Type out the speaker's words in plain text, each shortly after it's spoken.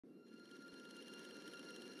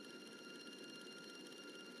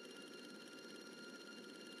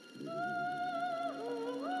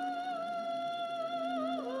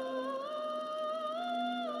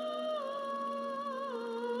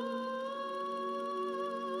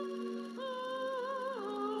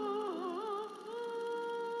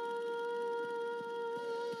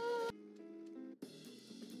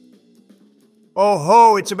Oh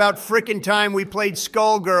ho, it's about frickin' time we played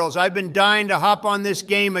Skullgirls. I've been dying to hop on this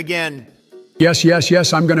game again.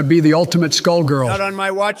 Yes, I'm gonna be the ultimate Skullgirl. Not on my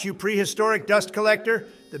watch, you prehistoric dust collector.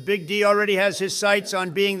 The Big D already has his sights on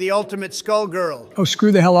being the ultimate Skullgirl. Oh,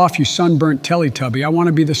 screw the hell off, you sunburnt Teletubby. I want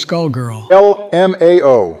to be the Skullgirl.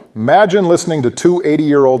 LMAO. Imagine listening to two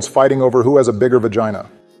 80-year-olds fighting over who has a bigger vagina.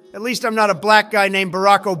 At least I'm not a black guy named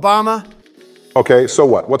Barack Obama. Okay, so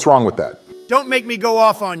what? What's wrong with that? Don't make me go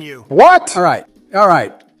off on you. What? All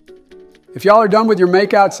right. If y'all are done with your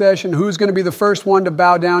makeout session, who's going to be the first one to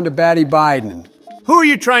bow down to Baddie Biden? Who are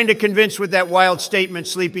you trying to convince with that wild statement,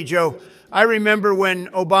 Sleepy Joe? I remember when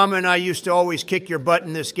Obama and I used to always kick your butt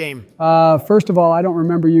in this game. First of all, I don't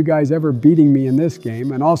remember you guys ever beating me in this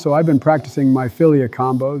game. And also, I've been practicing my Philia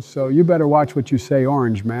combos, so you better watch what you say,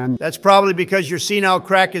 Orange Man. That's probably because your senile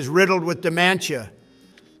crack is riddled with dementia.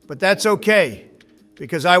 But that's okay,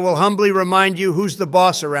 because I will humbly remind you who's the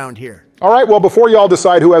boss around here. All right, well, before y'all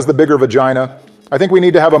decide who has the bigger vagina, I think we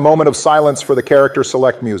need to have a moment of silence for the character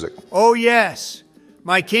select music. Oh, yes.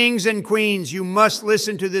 My kings and queens, you must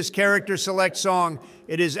listen to this character select song.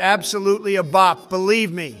 It is absolutely a bop,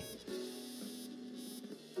 believe me.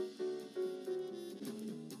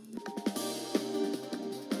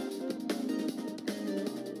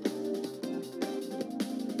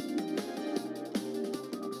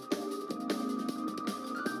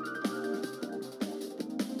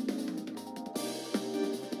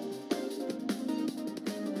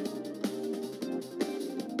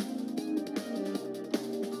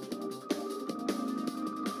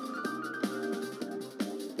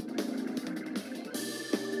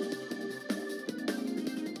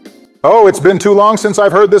 Oh, it's been too long since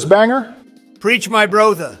I've heard this banger? Preach, my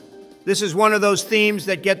brother. This is one of those themes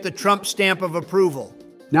that get the Trump stamp of approval.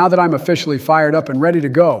 Now that I'm officially fired up and ready to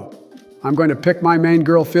go, I'm going to pick my main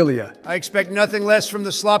girl, Philia. I expect nothing less from the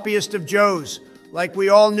sloppiest of Joes. Like we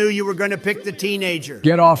all knew you were going to pick the teenager.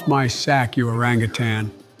 Get off my sack, you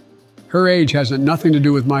orangutan. Her age has nothing to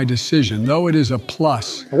do with my decision, though it is a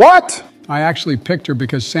plus. What? I actually picked her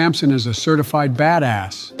because Samson is a certified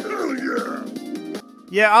badass.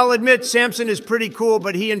 Yeah, I'll admit Samson is pretty cool,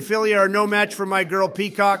 but he and Philia are no match for my girl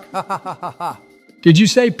Peacock. Ha ha ha ha ha. Did you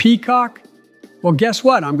say peacock? Well, guess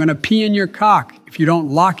what? I'm gonna pee in your cock if you don't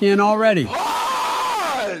lock in already.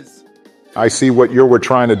 I see what you were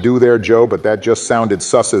trying to do there, Joe, but that just sounded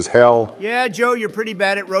sus as hell. Yeah, Joe, you're pretty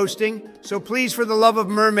bad at roasting. So please, for the love of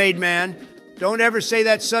Mermaid Man, don't ever say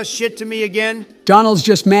that sus shit to me again. Donald's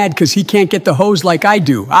just mad because he can't get the hose like I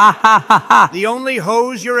do. Ah ha ha ha. The only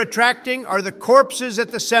hose you're attracting are the corpses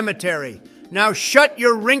at the cemetery. Now shut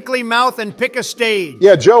your wrinkly mouth and pick a stage.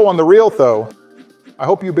 Yeah, Joe, on the real though, I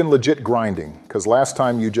hope you've been legit grinding, because last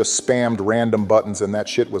time you just spammed random buttons and that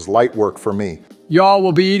shit was light work for me. Y'all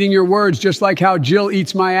will be eating your words just like how Jill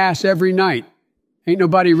eats my ass every night. Ain't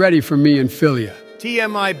nobody ready for me and Philia.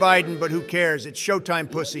 TMI Biden, but who cares? It's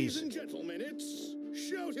showtime, pussies.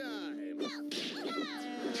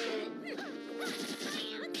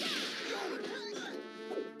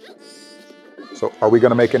 So are we going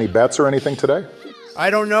to make any bets or anything today? I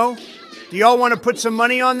don't know. Do y'all want to put some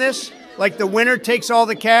money on this? Like the winner takes all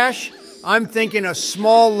the cash? I'm thinking a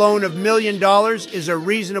small loan of $1 million is a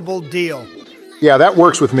reasonable deal. Yeah, that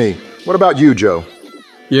works with me. What about you, Joe?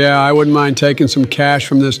 Yeah, I wouldn't mind taking some cash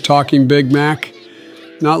from this talking Big Mac.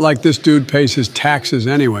 Not like this dude pays his taxes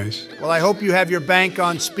anyways. Well, I hope you have your bank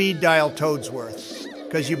on speed dial Toadsworth,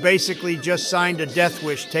 because you basically just signed a death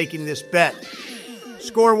wish taking this bet.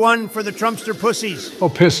 Score 1 for the Trumpster pussies. Oh,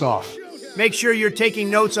 piss off. Make sure you're taking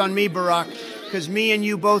notes on me, Barack, because me and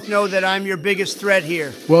you both know that I'm your biggest threat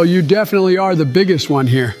here. Well, you definitely are the biggest one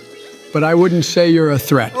here, but I wouldn't say you're a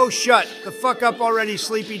threat. Oh, shut the fuck up already,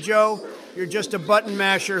 Sleepy Joe. You're just a button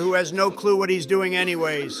masher who has no clue what he's doing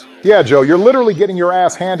anyways. Yeah, Joe, you're literally getting your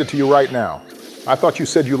ass handed to you right now. I thought you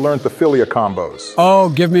said you learned the Philia combos. Oh,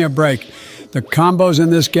 give me a break. The combos in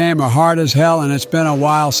this game are hard as hell, and it's been a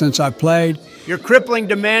while since I played. Your crippling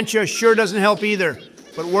dementia sure doesn't help either.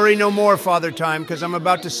 But worry no more, Father Time, because I'm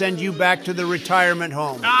about to send you back to the retirement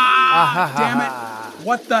home. Damn it!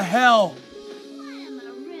 What the hell?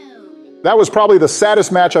 That was probably the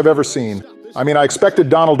saddest match I've ever seen. I mean, I expected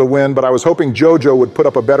Donald to win, but I was hoping JoJo would put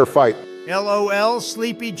up a better fight. LOL,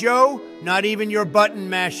 Sleepy Joe? Not even your button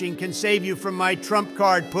mashing can save you from my trump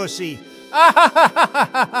card, pussy.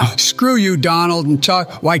 Screw you, Donald, and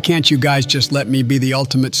talk. Why can't you guys just let me be the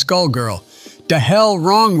ultimate Skullgirl? The hell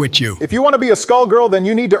wrong with you? If you want to be a Skullgirl, then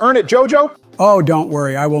you need to earn it, Jojo. Oh, don't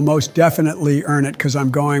worry. I will most definitely earn it because I'm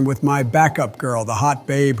going with my backup girl, the hot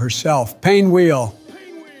babe herself. Pain Wheel.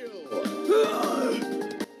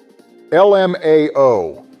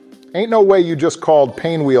 LMAO. Ain't no way you just called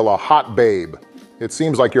Painwheel a hot babe. It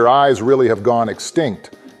seems like your eyes really have gone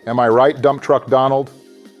extinct. Am I right, Dump Truck Donald?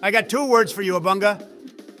 I got 2 words for you, Abunga.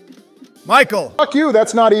 Michael. Fuck you,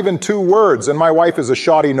 that's not even 2 words, and my wife is a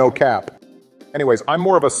shoddy no cap. Anyways, I'm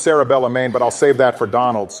more of a Cerebella main, but I'll save that for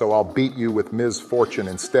Donald, so I'll beat you with Ms. Fortune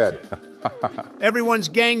instead. Everyone's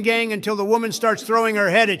gang until the woman starts throwing her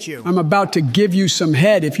head at you. I'm about to give you some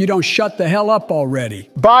head if you don't shut the hell up already.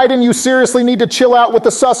 Biden, you seriously need to chill out with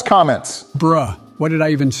the sus comments. Bruh, what did I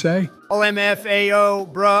even say?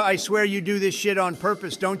 LMFAO, bruh, I swear you do this shit on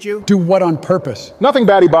purpose, don't you? Do what on purpose? Nothing,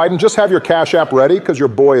 Batty Biden, just have your Cash App ready, because your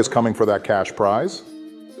boy is coming for that cash prize.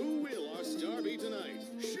 Who will our star be tonight?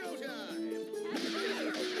 Showtime!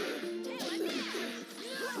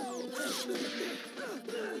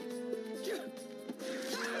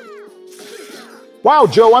 Wow,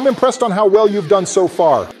 Joe, I'm impressed on how well you've done so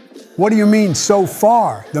far. What do you mean, so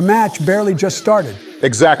far? The match barely just started.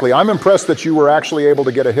 Exactly. I'm impressed that you were actually able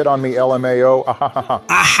to get a hit on me, LMAO. Ah ha ha ha.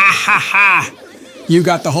 Ah ha ha ha! You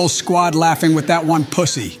got the whole squad laughing with that one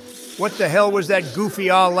pussy. What the hell was that goofy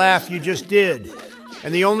laugh you just did?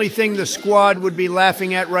 And the only thing the squad would be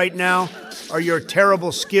laughing at right now are your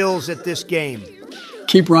terrible skills at this game.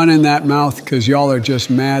 Keep running that mouth, because y'all are just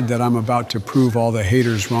mad that I'm about to prove all the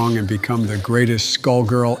haters wrong and become the greatest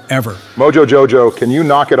Skullgirl ever. Mojo Jojo, can you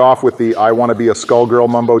knock it off with the I want to be a Skullgirl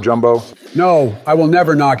mumbo jumbo? No, I will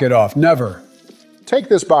never knock it off, never. Take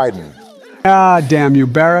this, Biden. Ah, damn you,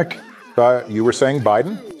 Barrack. You were saying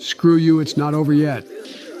Biden? Screw you, it's not over yet.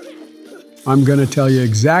 I'm gonna tell you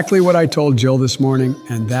exactly what I told Jill this morning,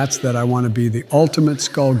 and that's that I want to be the ultimate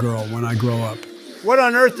Skullgirl when I grow up. What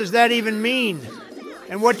on earth does that even mean?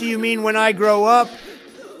 And what do you mean when I grow up?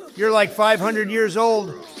 You're like 500 years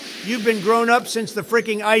old. You've been grown up since the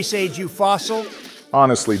freaking Ice Age, you fossil.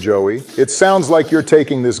 Honestly, Joey, it sounds like you're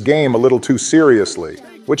taking this game a little too seriously.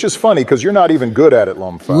 Which is funny, because you're not even good at it,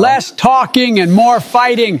 Lumfa. Less talking and more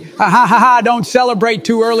fighting. Ha ha ha ha, don't celebrate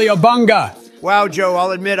too early, Abunga. Wow, Joe,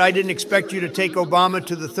 I'll admit I didn't expect you to take Obama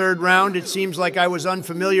to the 3rd round. It seems like I was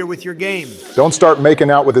unfamiliar with your game. Don't start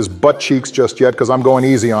making out with his butt cheeks just yet, because I'm going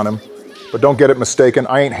easy on him. But don't get it mistaken,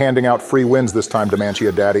 I ain't handing out free wins this time,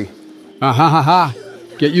 Demantia Daddy. Ha ha ha.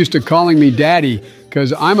 Get used to calling me Daddy,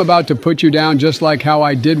 because I'm about to put you down just like how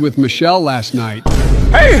I did with Michelle last night.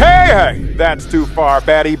 Hey, hey, hey! That's too far,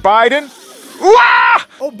 Batty Biden. Wah!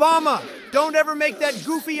 Obama, don't ever make that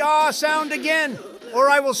goofy sound again, or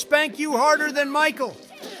I will spank you harder than Michael.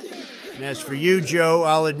 And as for you, Joe,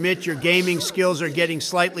 I'll admit your gaming skills are getting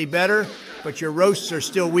slightly better, but your roasts are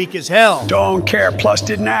still weak as hell. Don't care, plus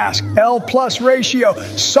didn't ask. L+ ratio.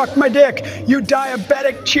 Suck my dick, you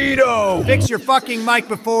diabetic Cheeto. Fix your fucking mic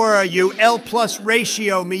before you L+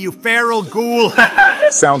 ratio me, you feral ghoul.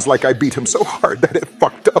 Sounds like I beat him so hard that it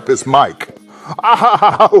fucked up his mic.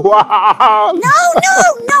 No,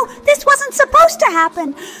 this wasn't supposed to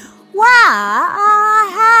happen. Wow,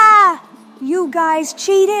 you guys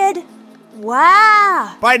cheated.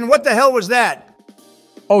 Wow. Biden, what the hell was that?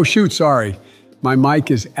 Oh, shoot, sorry. My mic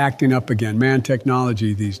is acting up again. Man,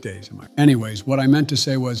 technology these days. Anyways, what I meant to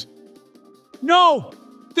say was, no,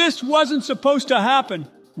 this wasn't supposed to happen.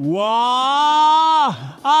 Wah,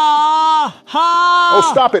 ha.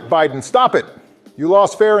 Oh, stop it, Biden, stop it. You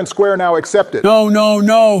lost fair and square, now accept it.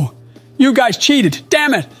 No. You guys cheated.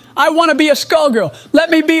 Damn it. I want to be a Skullgirl. Let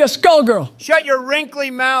me be a Skullgirl. Shut your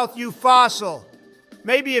wrinkly mouth, you fossil.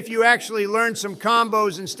 Maybe if you actually learned some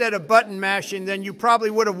combos instead of button mashing, then you probably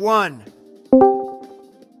would have won.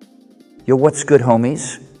 Yo, what's good,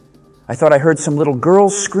 homies? I thought I heard some little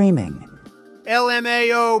girls screaming.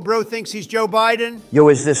 LMAO, bro thinks he's Joe Biden. Yo,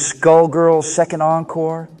 is this Skullgirls' second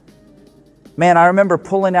encore? Man, I remember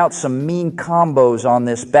pulling out some mean combos on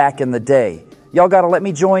this back in the day. Y'all gotta let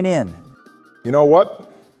me join in. You know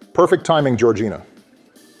what? Perfect timing, Georgina.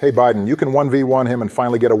 Hey, Biden, you can 1v1 him and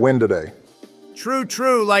finally get a win today.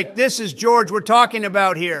 True, like this is George we're talking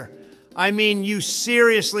about here. I mean, you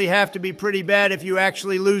seriously have to be pretty bad if you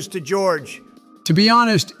actually lose to George. To be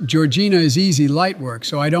honest, Georgina is easy light work,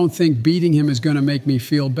 so I don't think beating him is going to make me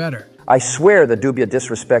feel better. I swear the dubia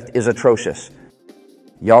disrespect is atrocious.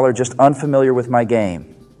 Y'all are just unfamiliar with my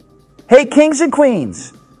game. Hey, kings and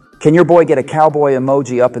queens! Can your boy get a cowboy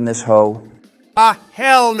emoji up in this hoe?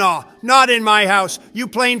 Hell no. Not in my house, you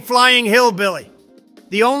plain flying hillbilly.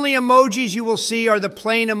 The only emojis you will see are the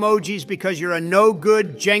plain emojis because you're a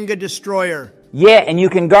no-good Jenga destroyer. Yeah, and you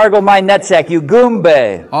can gargle my nutsack, you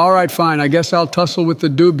goomba. All right, fine. I guess I'll tussle with the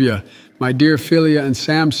dubia. My dear Philia and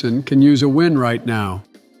Samson can use a win right now.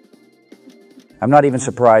 I'm not even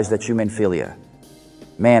surprised that you mean Philia.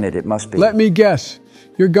 Man, it must be. Let me guess.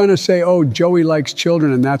 You're gonna say, oh, Joey likes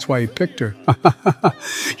children and that's why he picked her.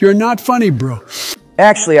 You're not funny, bro.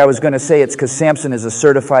 Actually, I was gonna say it's because Samson is a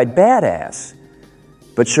certified badass.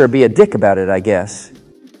 But sure, be a dick about it, I guess.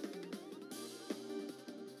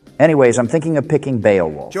 Anyways, I'm thinking of picking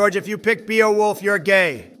Beowulf. George, if you pick Beowulf, you're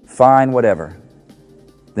gay. Fine, whatever.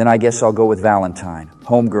 Then I guess I'll go with Valentine.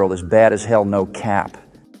 Homegirl is bad as hell, no cap.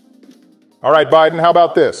 All right, Biden, how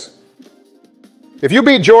about this? If you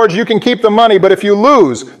beat George, you can keep the money, but if you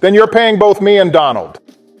lose, then you're paying both me and Donald.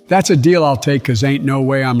 That's a deal I'll take, because ain't no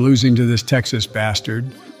way I'm losing to this Texas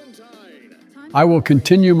bastard. I will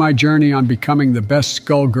continue my journey on becoming the best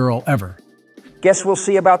Skullgirl ever. Guess we'll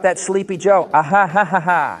see about that Sleepy Joe. Ah-ha, ha, ha,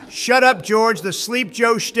 ha. Shut up, George. The Sleep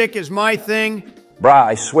Joe shtick is my thing. Brah,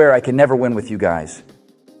 I swear I can never win with you guys.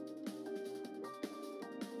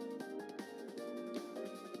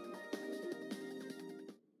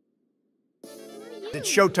 It's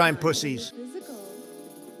showtime, pussies.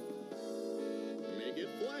 Make it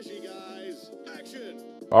flashy, guys. Action!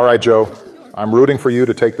 All right, Joe. I'm rooting for you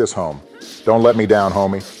to take this home. Don't let me down,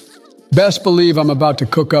 homie. Best believe I'm about to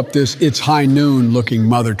cook up this It's High Noon looking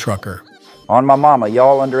mother trucker. On my mama,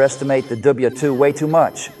 y'all underestimate the W2 way too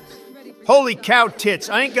much. Holy cow tits.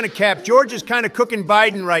 I ain't gonna cap. George is kind of cooking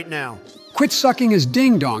Biden right now. Quit sucking his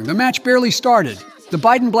ding-dong. The match barely started. The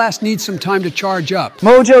Biden blast needs some time to charge up.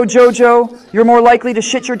 Mojo Jojo, you're more likely to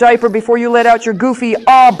shit your diaper before you let out your goofy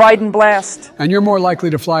Biden blast. And you're more likely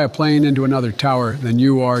to fly a plane into another tower than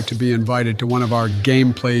you are to be invited to one of our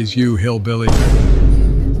gameplays, you hillbilly.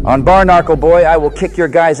 On Barnacle Boy, I will kick your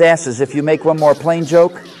guys' asses if you make one more plane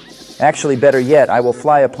joke. Actually, better yet, I will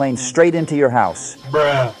fly a plane straight into your house.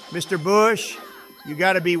 Bruh. Mr. Bush, you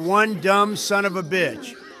gotta be one dumb son of a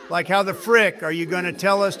bitch. Like how the frick are you gonna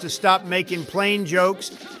tell us to stop making plane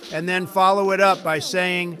jokes and then follow it up by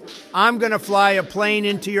saying, I'm gonna fly a plane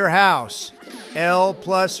into your house. L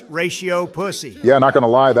plus ratio pussy. Yeah, not gonna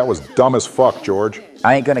lie, that was dumb as fuck, George.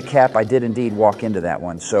 I ain't gonna cap, I did indeed walk into that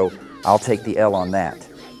one, so I'll take the L on that.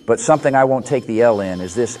 But something I won't take the L in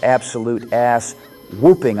is this absolute ass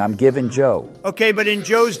whooping I'm giving Joe. Okay, but in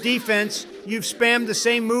Joe's defense, you've spammed the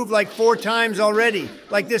same move like 4 times already.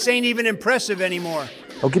 Like this ain't even impressive anymore.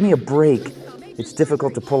 Oh, give me a break. It's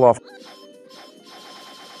difficult to pull off.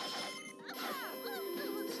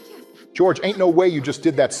 George, ain't no way you just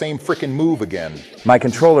did that same frickin' move again. My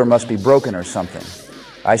controller must be broken or something.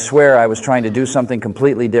 I swear I was trying to do something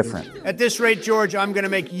completely different. At this rate, George, I'm gonna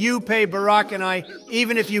make you pay Barack and I,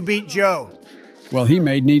 even if you beat Joe. Well, he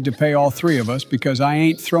may need to pay all 3 of us because I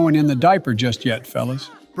ain't throwing in the diaper just yet,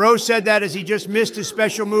 fellas. Bro said that as he just missed his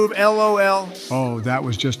special move, LOL. Oh, that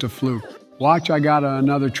was just a fluke. Watch, I got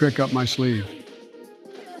another trick up my sleeve.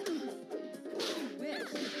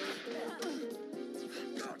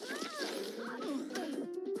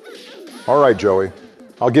 All right, Joey.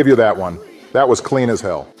 I'll give you that one. That was clean as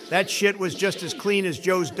hell. That shit was just as clean as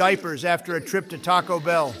Joe's diapers after a trip to Taco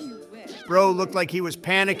Bell. Bro looked like he was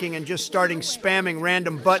panicking and just starting spamming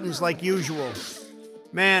random buttons like usual.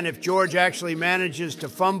 Man, if George actually manages to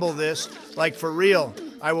fumble this, like for real,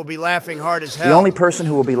 I will be laughing hard as hell. The only person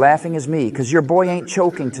who will be laughing is me, because your boy ain't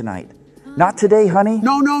choking tonight. Not today, honey.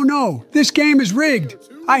 No. This game is rigged.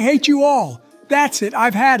 I hate you all. That's it.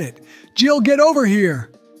 I've had it. Jill, get over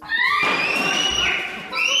here.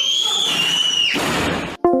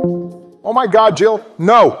 Oh my God, Jill,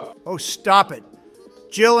 no! Oh, stop it.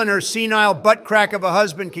 Jill and her senile butt crack of a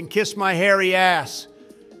husband can kiss my hairy ass.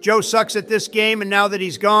 Joe sucks at this game, and now that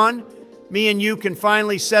he's gone, me and you can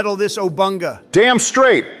finally settle this obunga. Damn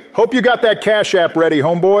straight! Hope you got that Cash App ready,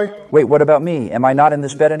 homeboy. Wait, what about me? Am I not in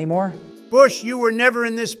this bet anymore? Bush, you were never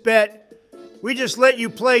in this bet. We just let you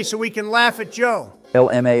play so we can laugh at Joe.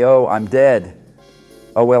 LMAO, I'm dead.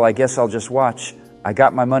 Oh well, I guess I'll just watch. I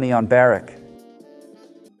got my money on Barrack.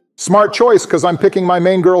 Smart choice, because I'm picking my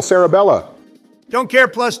main girl, Sarabella. Don't care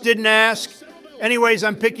plus didn't ask. Anyways,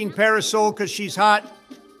 I'm picking Parasol because she's hot.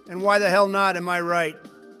 And why the hell not, am I right?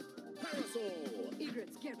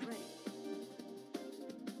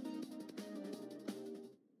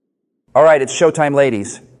 All right, it's showtime,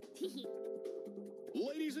 ladies.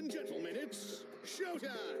 Ladies and gentlemen, it's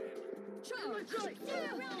showtime.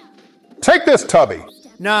 Take this, Tubby.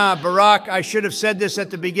 Nah, Barack, I should have said this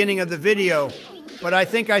at the beginning of the video. but I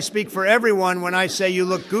think I speak for everyone when I say you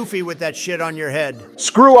look goofy with that shit on your head.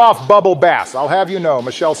 Screw off, Bubble Bass. I'll have you know,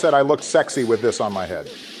 Michelle said I looked sexy with this on my head.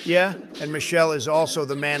 Yeah, and Michelle is also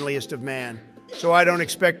the manliest of man, so I don't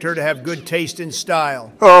expect her to have good taste in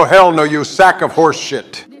style. Oh, hell no, you sack of horse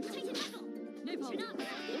shit.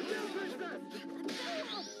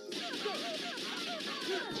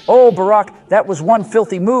 Oh, Barack, that was one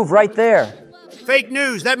filthy move right there. Fake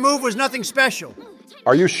news, that move was nothing special.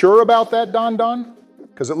 Are you sure about that, Don Don?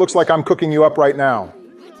 Because it looks like I'm cooking you up right now.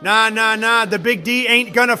 Nah, the big D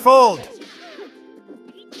ain't gonna fold.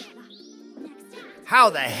 How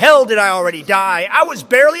the hell did I already die? I was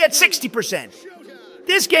barely at 60%.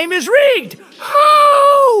 This game is rigged!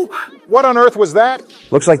 Oh! What on earth was that?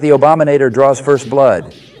 Looks like the Abominator draws first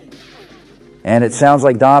blood. And it sounds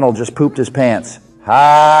like Donald just pooped his pants.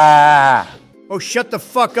 Ha! Oh, shut the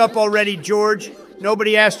fuck up already, George.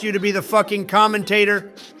 Nobody asked you to be the fucking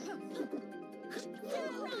commentator.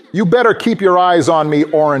 You better keep your eyes on me,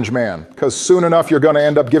 Orange Man, because soon enough you're going to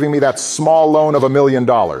end up giving me that small loan of $1 million.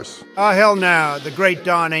 Oh, hell no. The great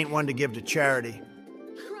Don ain't one to give to charity.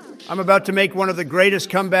 I'm about to make one of the greatest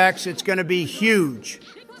comebacks. It's going to be huge.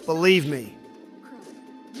 Believe me.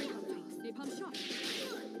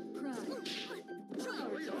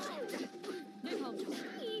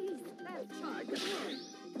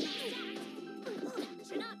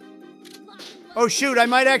 Oh, shoot, I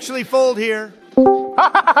might actually fold here.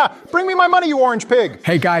 Bring me my money, you orange pig.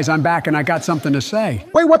 Hey guys, I'm back and I got something to say.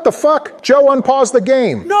 Wait, what the fuck? Joe unpaused the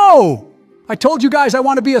game. No! I told you guys I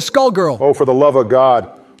want to be a Skullgirl. Oh, for the love of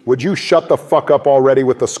God. Would you shut the fuck up already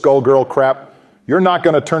with the Skullgirl crap? You're not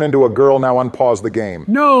going to turn into a girl now. Unpause the game.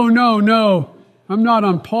 No. I'm not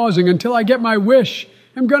unpausing until I get my wish.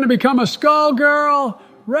 I'm going to become a Skullgirl.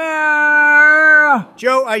 Rah!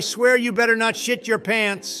 Joe, I swear you better not shit your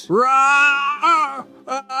pants. Rah!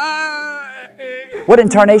 What in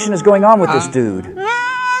tarnation is going on with this dude?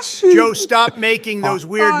 Joe, stop making those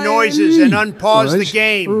weird noises and unpause the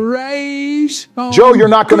game. Joe, you're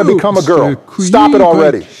not going to become a girl. Stop it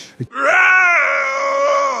already.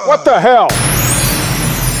 What the hell?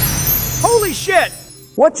 Holy shit!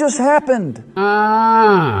 What just happened?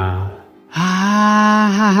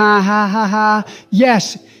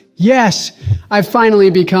 Yes, I've finally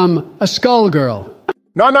become a Skullgirl.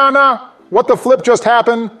 No. What the flip just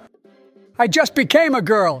happened? I just became a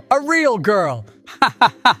girl, a real girl.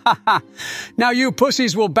 Now you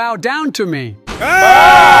pussies will bow down to me.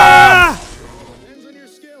 Ah!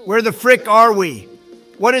 Where the frick are we?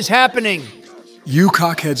 What is happening? You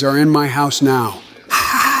cockheads are in my house now.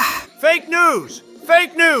 Fake news!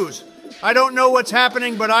 Fake news! I don't know what's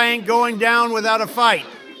happening, but I ain't going down without a fight.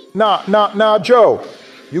 Nah, Joe.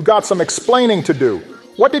 You got some explaining to do.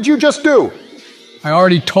 What did you just do? I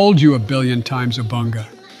already told you 1,000,000,000 times, Abunga.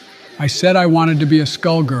 I said I wanted to be a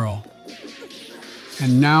Skullgirl.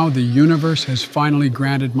 And now the universe has finally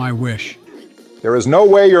granted my wish. There is no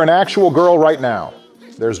way you're an actual girl right now.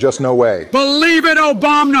 There's just no way. Believe it,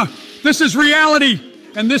 Obama! This is reality,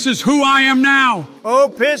 and this is who I am now. Oh,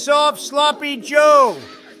 piss off, Sloppy Joe!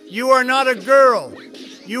 You are not a girl.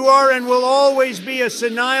 You are and will always be a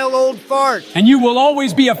senile old fart. And you will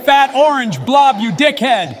always be a fat orange blob, you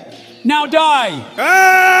dickhead. Now die!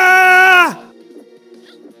 Ah!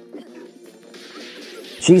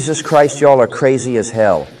 Jesus Christ, y'all are crazy as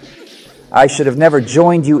hell. I should have never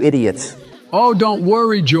joined you idiots. Oh, don't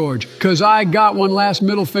worry, George, because I got one last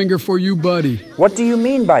middle finger for you, buddy. What do you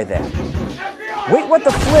mean by that? Wait, what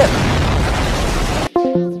the flip?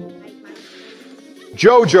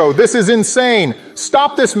 Jojo, this is insane.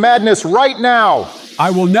 Stop this madness right now. I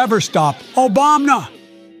will never stop. Obama!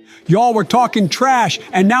 Y'all were talking trash,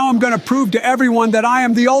 and now I'm going to prove to everyone that I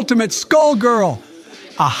am the ultimate Skullgirl.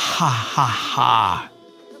 Ah-ha-ha-ha.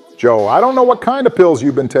 Joe, I don't know what kind of pills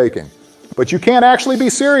you've been taking, but you can't actually be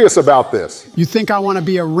serious about this. You think I want to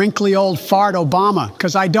be a wrinkly old fart Obama?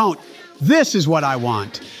 Because I don't. This is what I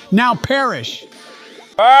want. Now perish.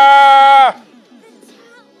 Ah!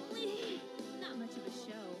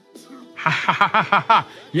 Ha ha ha ha ha!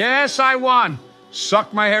 Yes, I won.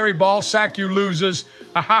 Suck my hairy ball sack, you losers.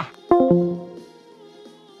 Ha ha.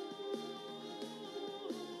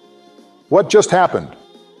 What just happened?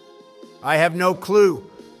 I have no clue,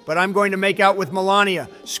 but I'm going to make out with Melania.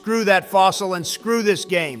 Screw that fossil and screw this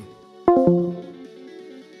game.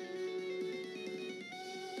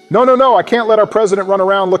 No, I can't let our president run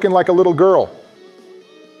around looking like a little girl.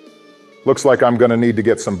 Looks like I'm gonna need to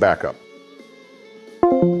get some backup.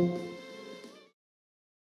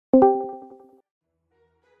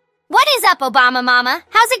 What is up, Obama Mama?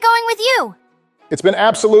 How's it going with you? It's been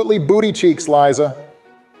absolutely booty cheeks, Lyza.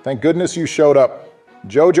 Thank goodness you showed up.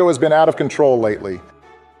 JoJo has been out of control lately.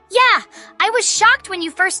 Yeah, I was shocked when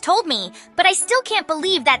you first told me, but I still can't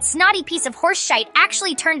believe that snotty piece of horseshite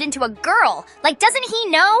actually turned into a girl. Like, doesn't he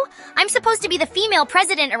know? I'm supposed to be the female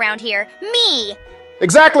president around here. Me!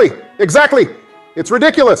 Exactly! Exactly! It's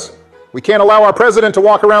ridiculous! We can't allow our president to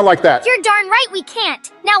walk around like that. You're darn right we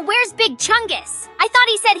can't. Now where's Big Chungus? I thought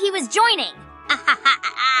he said he was joining.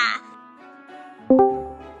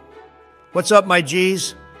 What's up, my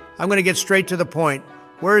G's? I'm gonna get straight to the point.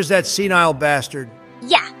 Where is that senile bastard?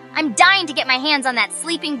 Yeah, I'm dying to get my hands on that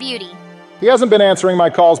sleeping beauty. He hasn't been answering my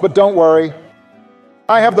calls, but don't worry.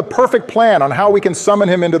 I have the perfect plan on how we can summon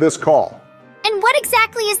him into this call. And what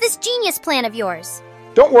exactly is this genius plan of yours?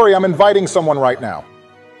 Don't worry, I'm inviting someone right now.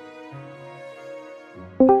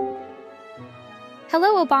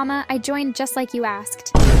 Hello, Obama. I joined just like you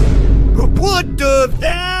asked. What the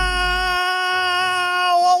hell?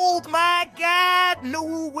 Oh my God!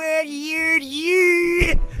 Nowhere near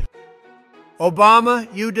you. Obama,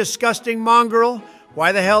 you disgusting mongrel.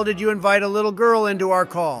 Why the hell did you invite a little girl into our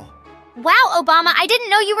call? Wow, Obama, I didn't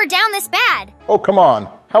know you were down this bad. Oh, come on.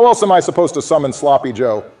 How else am I supposed to summon Sloppy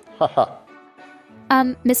Joe? Haha.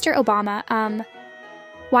 Mr. Obama,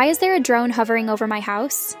 why is there a drone hovering over my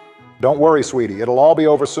house? Don't worry, sweetie. It'll all be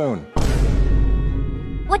over soon.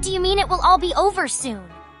 What do you mean it will all be over soon?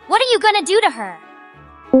 What are you gonna do to her?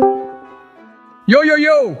 Yo, yo,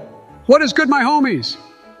 yo! What is good, my homies?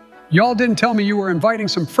 Y'all didn't tell me you were inviting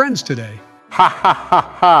some friends today. Ha ha ha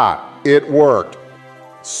ha! It worked.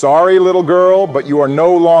 Sorry, little girl, but you are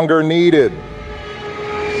no longer needed.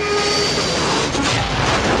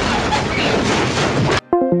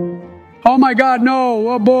 Oh my God, no,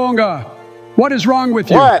 Obonga! What is wrong with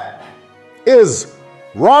you? What is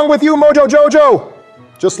wrong with you, Mojo Jojo?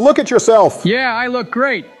 Just look at yourself. Yeah, I look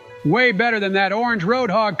great. Way better than that orange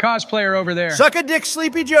roadhog cosplayer over there. Suck a dick,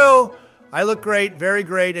 Sleepy Joe. I look great, very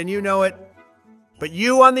great, and you know it. But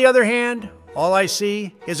you, on the other hand, all I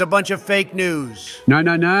see is a bunch of fake news.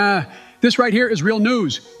 Nah. This right here is real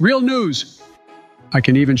news. Real news. I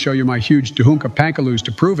can even show you my huge Dahunka Pankaloos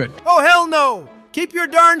to prove it. Oh, hell no! Keep your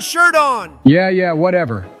darn shirt on! Yeah,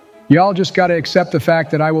 whatever. Y'all just gotta accept the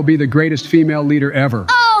fact that I will be the greatest female leader ever.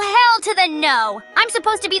 Oh, hell to the no! I'm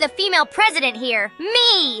supposed to be the female president here.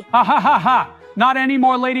 Me! Ha ha ha ha! Not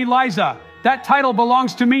anymore, Lady Lyza. That title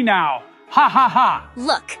belongs to me now. Ha ha ha!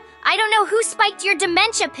 Look, I don't know who spiked your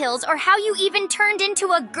dementia pills or how you even turned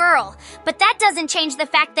into a girl, but that doesn't change the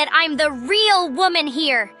fact that I'm the real woman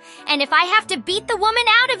here. And if I have to beat the woman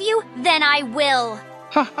out of you, then I will.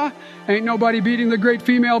 Ha ha! Ain't nobody beating the great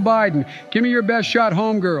female Biden. Give me your best shot,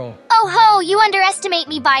 homegirl. Oh ho, you underestimate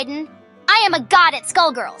me, Biden. I am a god at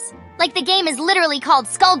Skullgirls. Like the game is literally called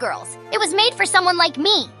Skullgirls. It was made for someone like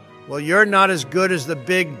me. Well, you're not as good as the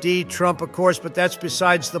big D Trump, of course, but that's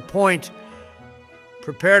besides the point.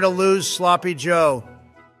 Prepare to lose, Sloppy Joe.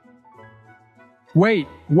 Wait.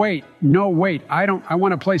 No, wait. I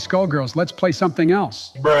want to play Skullgirls. Let's play something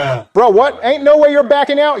else. Bro, what? Ain't no way you're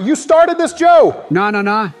backing out. You started this, Joe.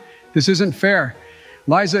 Nah. This isn't fair.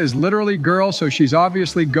 Lyza is literally girl, so she's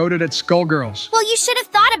obviously goated at Skullgirls. Well, you should have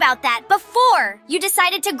thought about that before you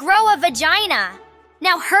decided to grow a vagina.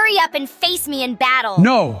 Now hurry up and face me in battle.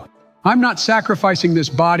 No, I'm not sacrificing this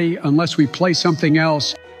body unless we play something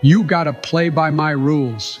else. You gotta play by my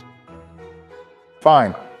rules.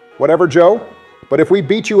 Fine. Whatever, Joe. But if we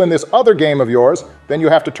beat you in this other game of yours, then you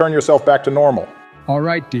have to turn yourself back to normal. All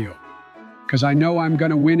right, deal. Because I know I'm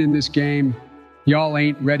gonna win in this game. Y'all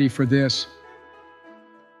ain't ready for this.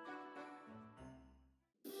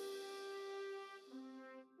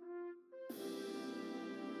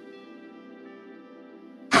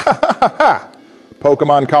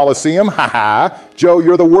 Pokemon Colosseum, haha. Joe,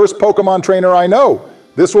 you're the worst Pokemon trainer I know.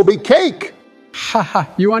 This will be cake. Haha,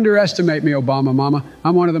 you underestimate me, Obama Mama.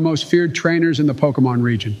 I'm one of the most feared trainers in the Pokemon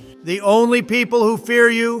region. The only people who fear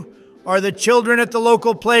you are the children at the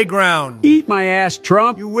local playground. Eat my ass,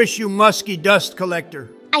 Trump. You wish you musky dust collector.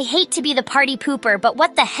 I hate to be the party pooper, but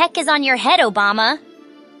what the heck is on your head, Obama?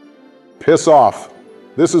 Piss off.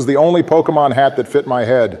 This is the only Pokemon hat that fit my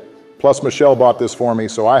head. Plus, Michelle bought this for me,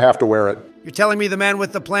 so I have to wear it. You're telling me the man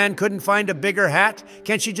with the plan couldn't find a bigger hat?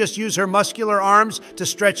 Can't she just use her muscular arms to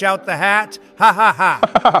stretch out the hat? Ha ha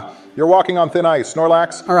ha. You're walking on thin ice,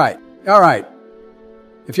 Snorlax. All right.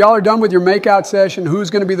 If y'all are done with your makeout session, who's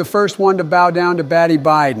going to be the first one to bow down to Batty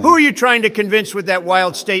Biden? Who are you trying to convince with that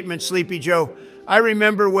wild statement, Sleepy Joe? I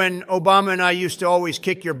remember when Obama and I used to always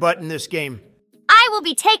kick your butt in this game. I will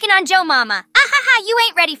be taking on Joe Mama. Ah ha ha, you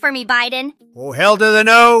ain't ready for me, Biden. Oh, hell to the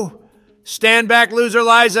no. Stand back, loser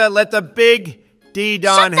Lyza. Let the big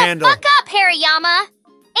D-Don handle. Shut the fuck up, Harryama.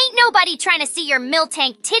 Ain't nobody trying to see your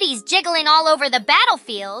Miltank titties jiggling all over the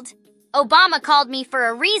battlefield. Obama called me for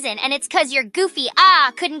a reason, and it's 'cause your goofy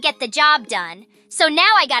couldn't get the job done. So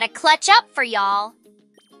now I gotta clutch up for y'all.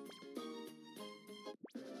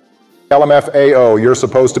 LMFAO, you're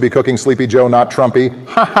supposed to be cooking Sleepy Joe, not Trumpy.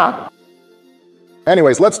 Haha.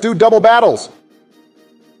 Anyways, let's do double battles.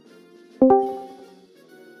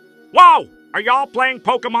 Whoa! Are y'all playing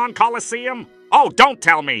Pokemon Colosseum? Oh, don't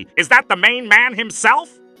tell me. Is that the main man himself?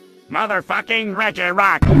 Motherfucking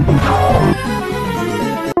Regirock.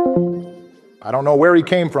 I don't know where he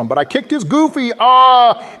came from, but I kicked his goofy.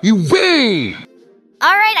 You wee!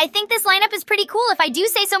 Alright, I think this lineup is pretty cool if I do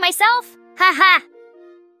say so myself. Haha.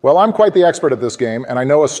 Well, I'm quite the expert at this game, and I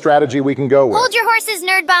know a strategy we can go with. Hold your horses,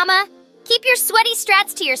 Nerdbama. Keep your sweaty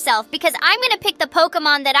strats to yourself, because I'm gonna pick the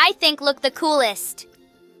Pokemon that I think look the coolest.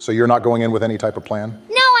 So you're not going in with any type of plan?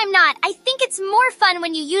 No, I'm not. I think it's more fun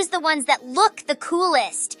when you use the ones that look the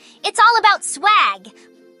coolest. It's all about swag.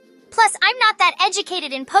 Plus, I'm not that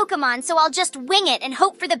educated in Pokemon, so I'll just wing it and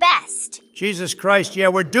hope for the best. Jesus Christ, yeah,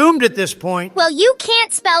 we're doomed at this point. Well, you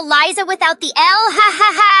can't spell Lyza without the L, ha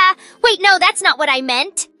ha ha. Wait, no, that's not what I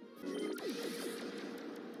meant.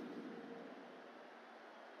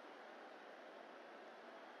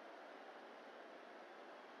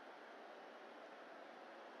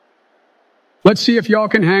 Let's see if y'all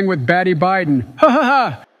can hang with Batty Biden. Ha ha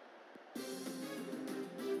ha!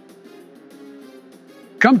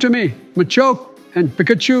 Come to me, Machoke and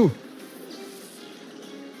Pikachu.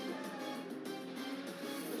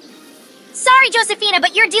 Sorry, Josephina,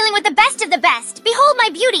 but you're dealing with the best of the best. Behold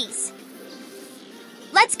my beauties.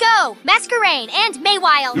 Let's go, Masquerain and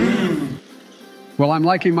Maywile. Well, I'm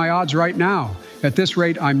liking my odds right now. At this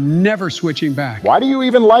rate, I'm never switching back. Why do you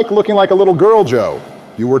even like looking like a little girl, Joe?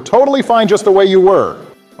 You were totally fine just the way you were.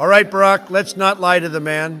 All right, Brock, let's not lie to the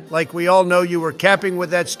man. Like we all know you were capping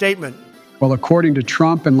with that statement. Well, according to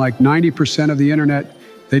Trump and like 90% of the internet,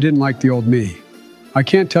 they didn't like the old me. I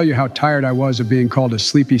can't tell you how tired I was of being called a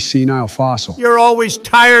sleepy, senile fossil. You're always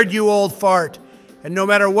tired, you old fart. And no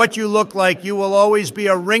matter what you look like, you will always be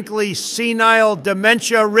a wrinkly, senile,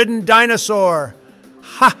 dementia-ridden dinosaur.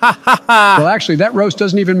 Ha ha ha ha! Well, actually, that roast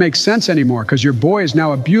doesn't even make sense anymore, because your boy is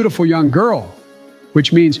now a beautiful young girl.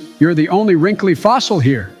 Which means you're the only wrinkly fossil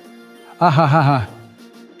here. Ah ha ha ha.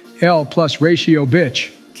 L plus ratio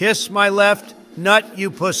bitch. Kiss my left nut, you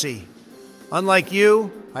pussy. Unlike you,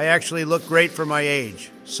 I actually look great for my age.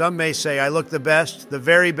 Some may say I look the best, the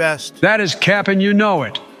very best. That is cap and you know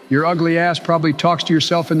it. Your ugly ass probably talks to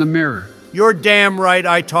yourself in the mirror. You're damn right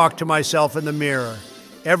I talk to myself in the mirror.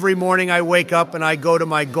 Every morning I wake up and I go to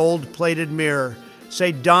my gold-plated mirror.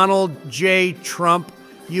 Say, Donald J. Trump,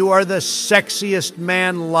 you are the sexiest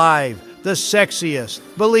man live. The sexiest.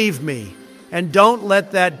 Believe me. And don't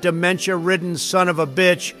let that dementia-ridden son of a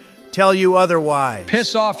bitch tell you otherwise.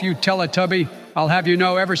 Piss off, you Teletubby. I'll have you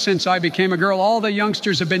know, ever since I became a girl, all the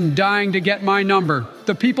youngsters have been dying to get my number.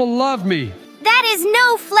 The people love me. That is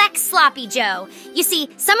no flex, Sloppy Joe. You see,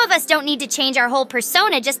 some of us don't need to change our whole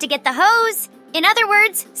persona just to get the hose. In other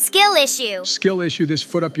words, skill issue. Skill issue, this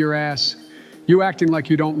foot up your ass. You acting like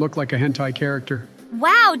you don't look like a hentai character.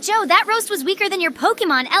 Wow, Joe, that roast was weaker than your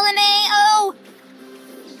Pokemon, LMAO.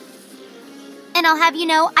 And I'll have you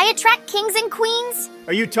know, I attract kings and queens.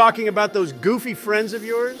 Are you talking about those goofy friends of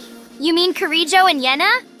yours? You mean Kirijo and Yena?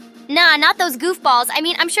 Nah, not those goofballs. I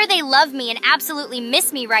mean, I'm sure they love me and absolutely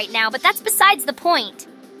miss me right now, but that's besides the point.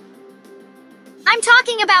 I'm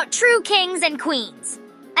talking about true kings and queens.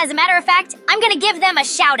 As a matter of fact, I'm gonna give them a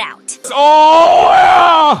shout-out. Oh,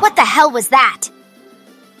 yeah! What the hell was that?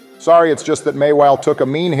 Sorry, it's just that Maywile took a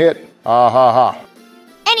mean hit. Ah ha ha.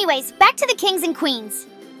 Anyways, back to the kings and queens.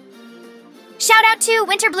 Shout out to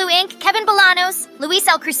Winter Blue Ink, Kevin Bolanos, Luis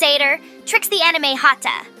El Crusader, Trix the Anime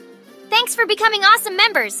Hata. Thanks for becoming awesome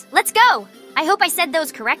members. Let's go. I hope I said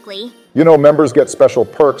those correctly. You know, members get special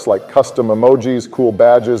perks like custom emojis, cool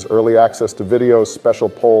badges, early access to videos, special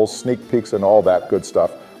polls, sneak peeks, and all that good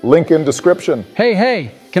stuff. Link in description.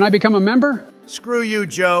 Hey, can I become a member? Screw you,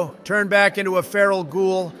 Joe. Turn back into a feral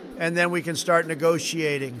ghoul, and then we can start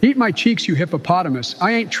negotiating. Eat my cheeks, you hippopotamus.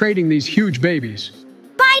 I ain't trading these huge babies.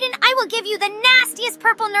 Biden, I will give you the nastiest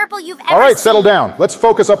purple nurple you've ever seen. All right, settle down. Let's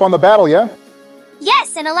focus up on the battle, yeah?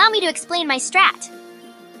 Yes, and allow me to explain my strat.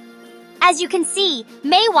 As you can see,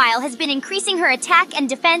 Maywile has been increasing her attack and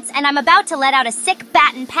defense, and I'm about to let out a sick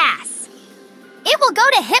baton pass. It will go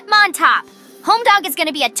to Hitmontop. Home Dog is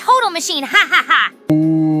gonna be a total machine, ha ha ha.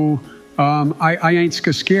 Ooh, I ain't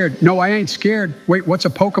scared. No, I ain't scared. Wait, what's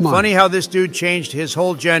a Pokemon? Funny how this dude changed his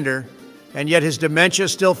whole gender, and yet his dementia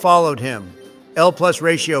still followed him. L plus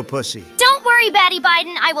ratio pussy. Don't Don't worry, Batty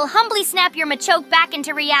Biden. I will humbly snap your machoke back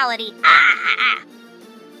into reality.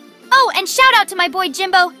 Oh, and shout out to my boy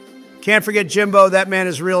Jimbo. Can't forget Jimbo. That man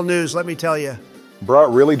is real news, let me tell you.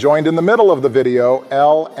 Bruh really joined in the middle of the video.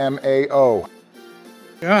 LMAO.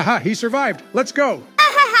 Aha, he survived. Let's go.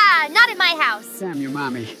 Not at my house. Damn you,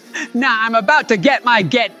 mommy. Nah, I'm about to get my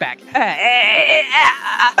get back.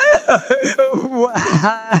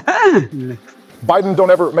 Biden, don't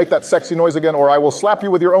ever make that sexy noise again, or I will slap you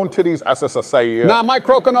with your own titties. SSSA. Nah, my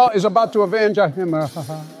croconaut is about to avenge him.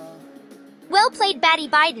 Well played, Batty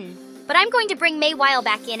Biden. But I'm going to bring May Weil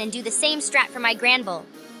back in and do the same strat for my Granville.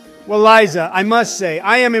 Well, Lyza, I must say,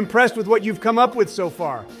 I am impressed with what you've come up with so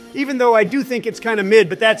far. Even though I do think it's kind of mid,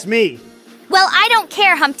 but that's me. Well, I don't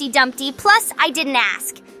care, Humpty Dumpty. Plus, I didn't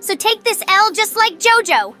ask. So take this L just like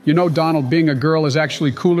JoJo. You know, Donald, being a girl is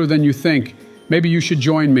actually cooler than you think. Maybe you should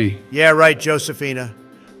join me. Yeah, right, Josephina.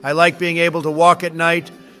 I like being able to walk at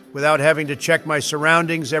night without having to check my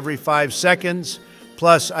surroundings every 5 seconds.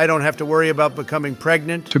 Plus, I don't have to worry about becoming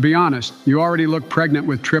pregnant. To be honest, you already look pregnant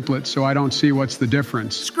with triplets, so I don't see what's the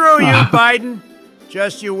difference. Screw you, Biden.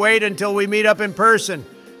 Just you wait until we meet up in person.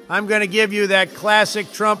 I'm going to give you that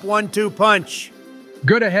classic Trump 1-2 punch.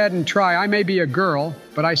 Good ahead and try. I may be a girl,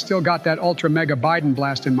 but I still got that ultra mega Biden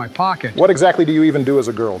blast in my pocket. What exactly do you even do as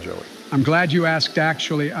a girl, Joey? I'm glad you asked,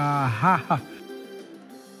 actually. Oh,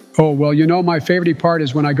 well, you know, my favorite part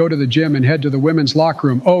is when I go to the gym and head to the women's locker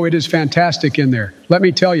room. Oh, it is fantastic in there. Let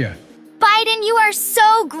me tell you. Biden, you are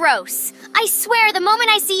so gross. I swear, the moment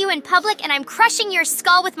I see you in public and I'm crushing your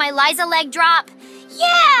skull with my Lyza leg drop.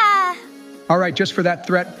 Yeah! All right, just for that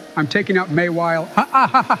threat, I'm taking out May Weil.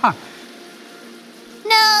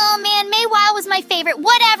 No, man, May Weil was my favorite.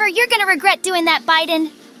 Whatever, you're gonna regret doing that,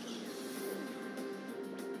 Biden.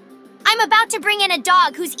 I'm about to bring in a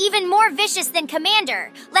dog who's even more vicious than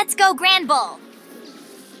Commander. Let's go, Grand Bull.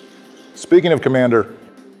 Speaking of Commander,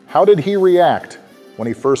 how did he react when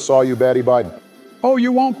he first saw you, Batty Biden? Oh,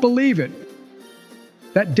 you won't believe it.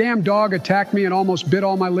 That damn dog attacked me and almost bit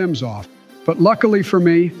all my limbs off. But luckily for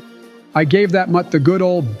me, I gave that mutt the good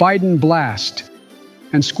old Biden blast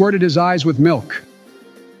and squirted his eyes with milk.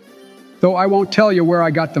 Though I won't tell you where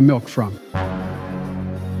I got the milk from.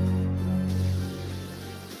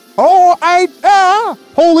 Oh,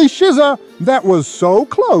 holy shizza, that was so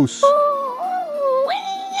close. Ooh,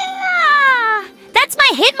 yeah. That's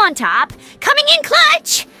my Hitmontop, coming in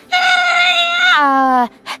clutch.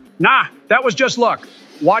 Nah, that was just luck.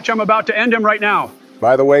 Watch, I'm about to end him right now.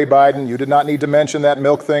 By the way, Biden, you did not need to mention that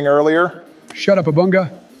milk thing earlier. Shut up,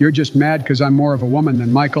 Abunga. You're just mad because I'm more of a woman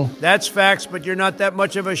than Michael. That's facts, but you're not that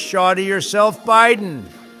much of a shawty yourself, Biden.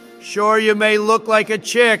 Sure, you may look like a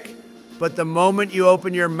chick, but the moment you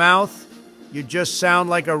open your mouth, you just sound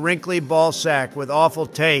like a wrinkly ball sack with awful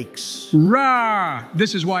takes. Rah!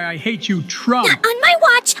 This is why I hate you, Trump. Not on my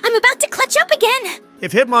watch. I'm about to clutch up again.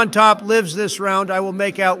 If Hitmontop lives this round, I will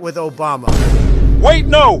make out with Obama. Wait,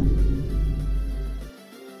 no!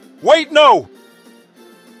 Wait, no!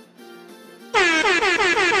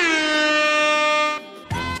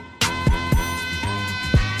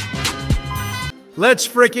 Let's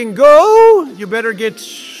freaking go! You better get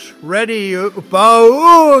ready.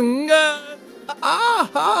 Boong!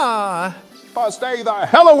 Stay the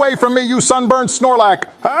hell away from me, you sunburned Snorlack!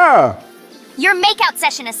 Ah! Your makeout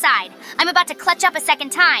session aside, I'm about to clutch up a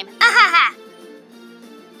second time. Ahaha!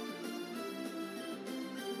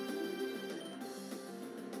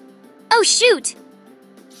 Oh, shoot!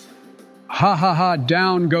 Ha ha ha,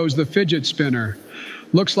 down goes the fidget spinner.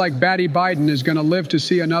 Looks like Batty Biden is gonna live to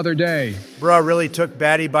see another day. Bruh really took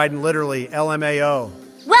Batty Biden literally, LMAO.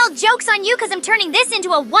 Well, joke's on you because I'm turning this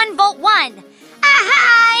into a 1-volt 1.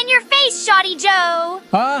 Aha! In your face, Shoddy Joe! Ha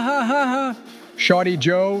ha ha ha. Shoddy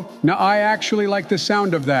Joe? Now, I actually like the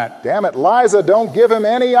sound of that. Damn it, Lyza, don't give him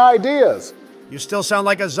any ideas. You still sound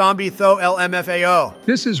like a zombie, though, LMFAO.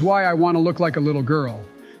 This is why I want to look like a little girl.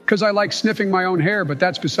 Because I like sniffing my own hair, but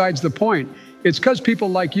that's besides the point. It's because people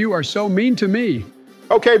like you are so mean to me.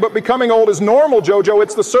 Okay, but becoming old is normal, Jojo.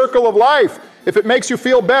 It's the circle of life. If it makes you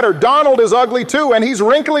feel better, Donald is ugly too, and he's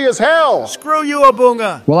wrinkly as hell. Screw you,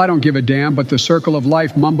 Abunga. Well, I don't give a damn, but the circle of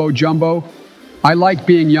life mumbo jumbo. I like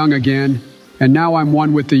being young again, and now I'm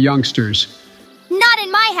one with the youngsters. Not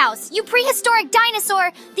in my house, you prehistoric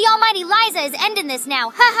dinosaur. The almighty Lyza is ending this now.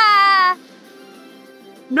 Ha ha!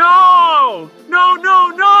 No! No, no,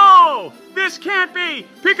 no! This can't be!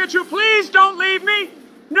 Pikachu, please don't leave me!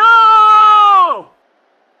 No!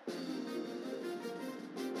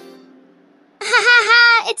 Ha ha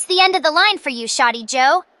ha! It's the end of the line for you, Shoddy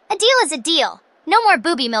Joe. A deal is a deal. No more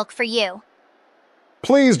booby milk for you.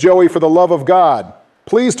 Please, Joey, for the love of God.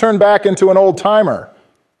 Please turn back into an old-timer.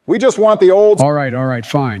 We just want the old... All right,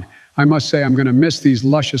 fine. I must say I'm going to miss these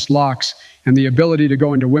luscious locks and the ability to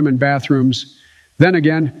go into women bathrooms. Then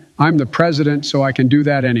again, I'm the president, so I can do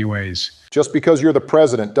that anyways. Just because you're the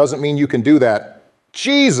president doesn't mean you can do that.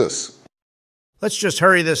 Jesus! Let's just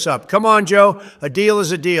hurry this up. Come on, Joe. A deal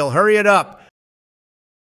is a deal. Hurry it up.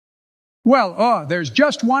 Well, there's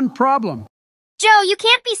just one problem. Joe, you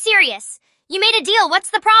can't be serious. You made a deal. What's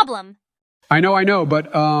the problem? I know,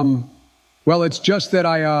 but, well, it's just that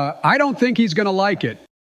I don't think he's gonna like it.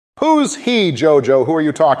 Who's he, Jojo? Who are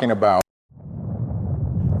you talking about?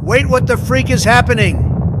 Wait, what the freak is happening?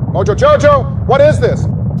 Mojo Jojo, what is this?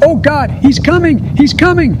 Oh God, he's coming! He's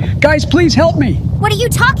coming! Guys, please help me! What are you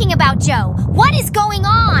talking about, Joe? What is going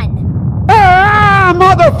on? Ah,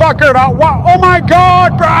 motherfucker! Oh my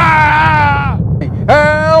God! Ah!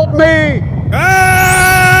 Help me!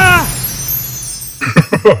 Ah!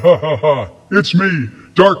 It's me,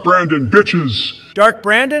 Dark Brandon, bitches. Dark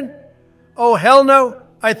Brandon? Oh, hell no.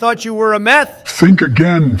 I thought you were a meth. Think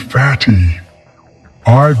again, fatty.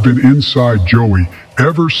 I've been inside Joey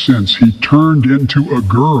ever since he turned into a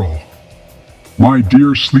girl. My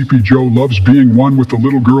dear Sleepy Joe loves being one with the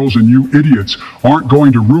little girls, and you idiots aren't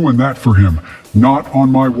going to ruin that for him. Not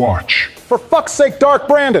on my watch. For fuck's sake, Dark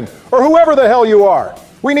Brandon, or whoever the hell you are.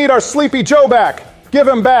 We need our Sleepy Joe back. Give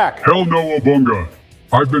him back. Hell no, Obunga.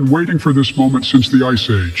 I've been waiting for this moment since the Ice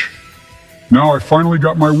Age. Now I finally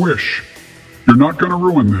got my wish. You're not gonna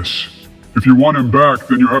ruin this. If you want him back,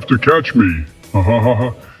 then you have to catch me. Ha ha ha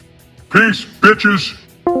ha. Peace, bitches.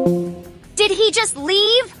 Did he just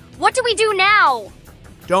leave? What do we do now?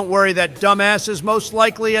 Don't worry, that dumbass is most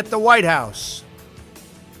likely at the White House.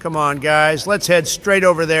 Come on, guys, let's head straight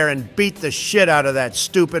over there and beat the shit out of that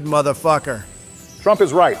stupid motherfucker. Trump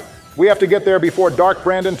is right. We have to get there before Dark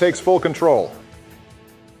Brandon takes full control.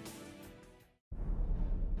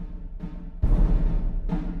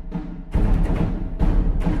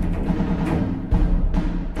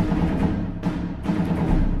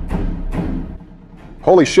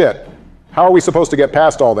 Holy shit. How are we supposed to get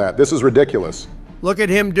past all that? This is ridiculous. Look at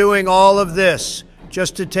him doing all of this,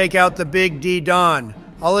 just to take out the big D Don.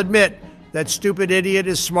 I'll admit, that stupid idiot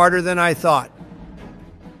is smarter than I thought.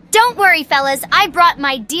 Don't worry, fellas. I brought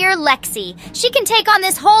my dear Lexi. She can take on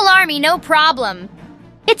this whole army, no problem.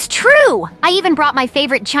 It's true! I even brought my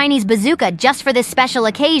favorite Chinese bazooka just for this special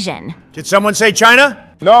occasion. Did someone say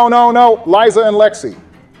China? No, Lyza and Lexi.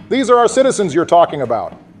 These are our citizens you're talking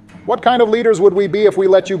about. What kind of leaders would we be if we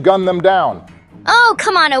let you gun them down? Oh,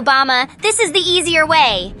 come on, Obama. This is the easier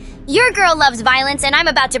way. Your girl loves violence, and I'm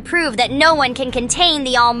about to prove that no one can contain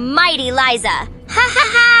the almighty Lyza. Ha ha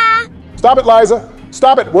ha! Stop it, Lyza.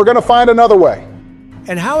 Stop it. We're gonna find another way.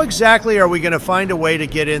 And how exactly are we gonna find a way to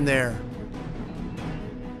get in there?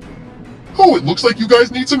 Oh, it looks like you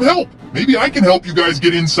guys need some help. Maybe I can help you guys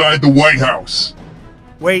get inside the White House.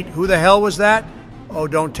 Wait, who the hell was that? Oh,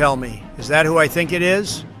 don't tell me. Is that who I think it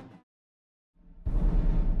is?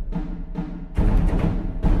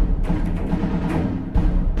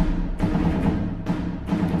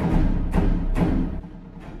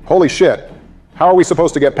 Holy shit. How are we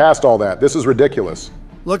supposed to get past all that? This is ridiculous.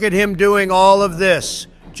 Look at him doing all of this,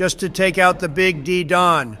 just to take out the big D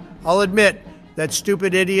Don. I'll admit, that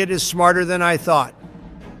stupid idiot is smarter than I thought.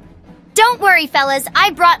 Don't worry, fellas. I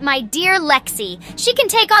brought my dear Lexi. She can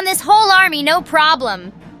take on this whole army, no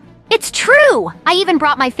problem. It's true! I even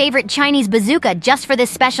brought my favorite Chinese bazooka just for this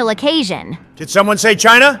special occasion. Did someone say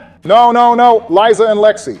China? No, Lyza and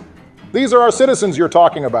Lexi. These are our citizens you're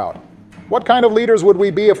talking about. What kind of leaders would we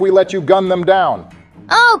be if we let you gun them down?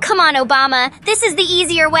 Oh, come on, Obama. This is the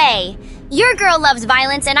easier way. Your girl loves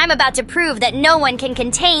violence, and I'm about to prove that no one can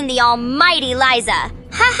contain the almighty Lyza. Ha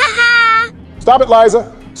ha ha! Stop it,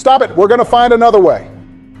 Lyza. Stop it. We're gonna find another way.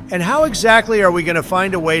 And how exactly are we gonna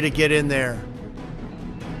find a way to get in there?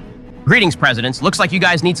 Greetings, Presidents. Looks like you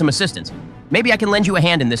guys need some assistance. Maybe I can lend you a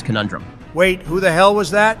hand in this conundrum. Wait, who the hell was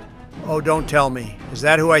that? Oh, don't tell me. Is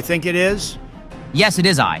that who I think it is? Yes, it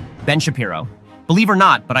is I, Ben Shapiro. Believe or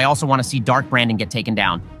not, but I also want to see Dark Brandon get taken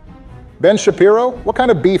down. Ben Shapiro? What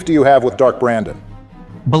kind of beef do you have with Dark Brandon?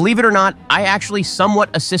 Believe it or not, I actually somewhat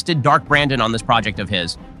assisted Dark Brandon on this project of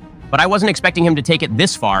his. But I wasn't expecting him to take it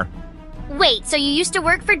this far. Wait, so you used to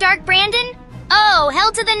work for Dark Brandon? Oh,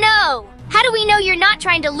 hell to the no! How do we know you're not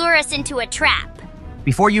trying to lure us into a trap?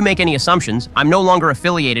 Before you make any assumptions, I'm no longer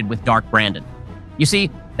affiliated with Dark Brandon. You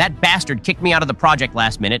see, that bastard kicked me out of the project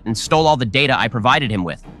last minute and stole all the data I provided him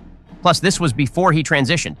with. Plus, this was before he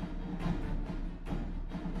transitioned.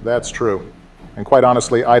 That's true. And quite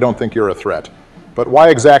honestly, I don't think you're a threat. But why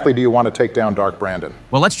exactly do you want to take down Dark Brandon?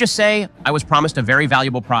 Well, let's just say I was promised a very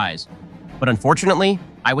valuable prize. But unfortunately,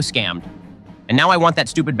 I was scammed. And now I want that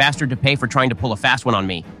stupid bastard to pay for trying to pull a fast one on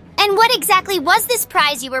me. And what exactly was this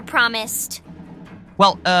prize you were promised?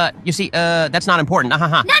 Well, you see, that's not important.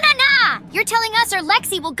 Nah! You're telling us or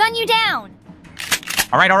Lexi will gun you down.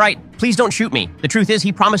 All right. Please don't shoot me. The truth is,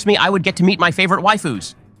 he promised me I would get to meet my favorite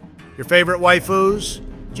waifus. Your favorite waifus?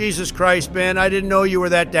 Jesus Christ, man, I didn't know you were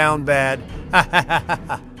that down bad.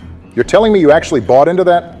 You're telling me you actually bought into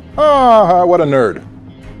that? Ah, what a nerd.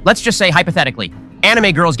 Let's just say hypothetically,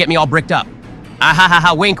 anime girls get me all bricked up.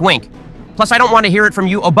 Wink, wink. Plus, I don't want to hear it from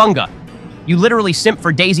you, Obunga. You literally simp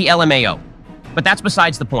for Daisy LMAO. But that's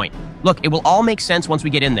besides the point. Look, it will all make sense once we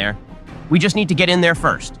get in there. We just need to get in there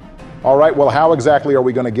first. All right, well, how exactly are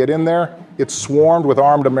we going to get in there? It's swarmed with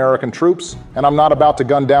armed American troops, and I'm not about to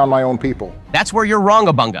gun down my own people. That's where you're wrong,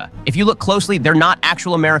 Obunga. If you look closely, they're not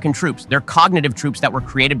actual American troops. They're cognitive troops that were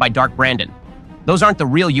created by Dark Brandon. Those aren't the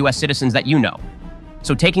real US citizens that you know.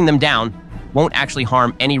 So taking them down won't actually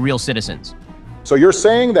harm any real citizens. So you're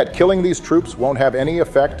saying that killing these troops won't have any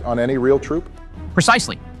effect on any real troop?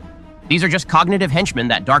 Precisely. These are just cognitive henchmen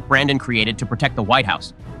that Dark Brandon created to protect the White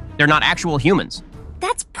House. They're not actual humans.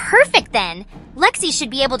 That's perfect then. Lexi should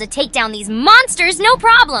be able to take down these monsters, no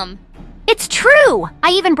problem. It's true! I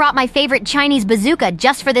even brought my favorite Chinese bazooka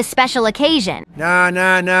just for this special occasion.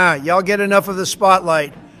 Nah. Y'all get enough of the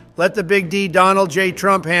spotlight. Let the big D Donald J.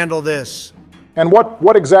 Trump handle this. And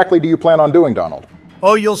what exactly do you plan on doing, Donald?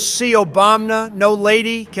 Oh, you'll see, Obama. No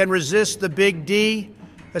lady can resist the big D,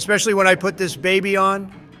 especially when I put this baby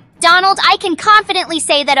on. Donald, I can confidently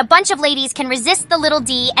say that a bunch of ladies can resist the little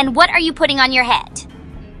D, and what are you putting on your head?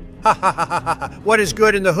 What is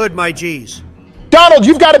good in the hood, my G's? Donald,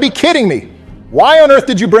 you've got to be kidding me! Why on earth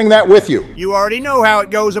did you bring that with you? You already know how it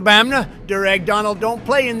goes, Obama. Durag Donald, don't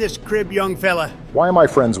play in this crib, young fella. Why am I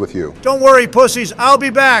friends with you? Don't worry, pussies. I'll be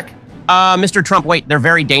back. Mr. Trump, wait. They're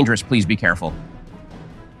very dangerous. Please be careful.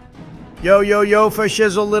 Yo, for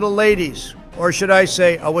shizzle little ladies. Or should I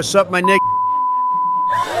say, what's up, my nick?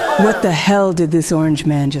 What the hell did this orange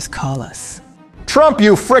man just call us? Trump,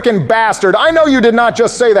 you frickin' bastard! I know you did not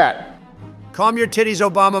just say that! Calm your titties,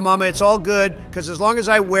 Obama mama. It's all good, because as long as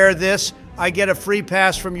I wear this, I get a free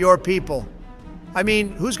pass from your people. I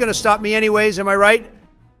mean, who's gonna stop me anyways, am I right?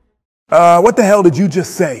 What the hell did you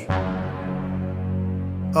just say?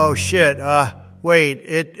 Oh, shit. Wait,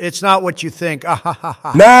 it's not what you think.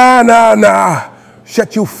 Nah.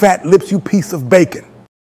 Shut your fat lips, you piece of bacon.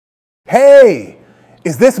 Hey,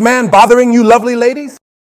 is this man bothering you lovely ladies?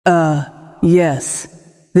 Yes.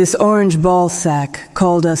 This orange ball sack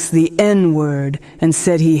called us the N-word and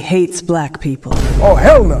said he hates black people. Oh,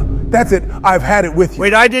 hell no. That's it. I've had it with you.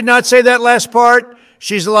 Wait, I did not say that last part.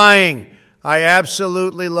 She's lying. I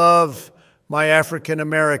absolutely love my African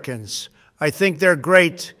Americans. I think they're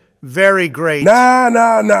great. Very great.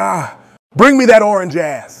 Nah. Bring me that orange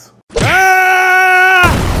ass.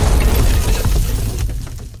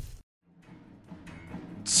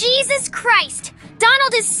 Jesus Christ!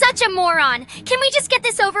 Donald is such a moron! Can we just get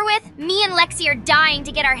this over with? Me and Lexi are dying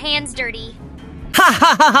to get our hands dirty.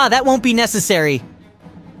 Ha! That won't be necessary.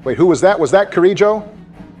 Wait, who was that? Was that Kirijo?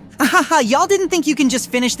 Y'all didn't think you can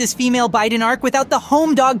just finish this female Biden arc without the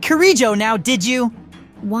home dog Kirijo now, did you?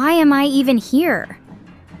 Why am I even here?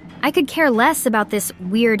 I could care less about this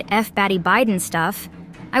weird F-Batty Biden stuff.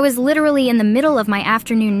 I was literally in the middle of my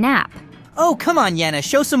afternoon nap. Oh, come on, Yena,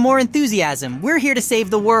 show some more enthusiasm. We're here to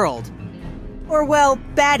save the world. Or, well,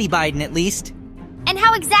 Batty Biden at least. And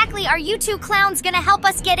how exactly are you two clowns gonna help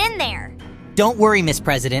us get in there? Don't worry, Miss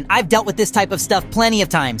President. I've dealt with this type of stuff plenty of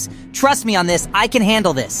times. Trust me on this, I can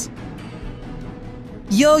handle this.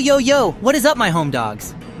 Yo, what is up, my home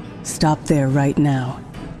dogs? Stop there right now.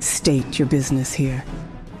 State your business here.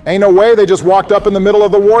 Ain't no way they just walked up in the middle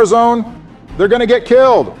of the war zone. They're gonna get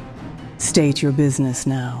killed. State your business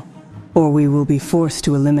now, or we will be forced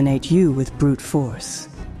to eliminate you with brute force.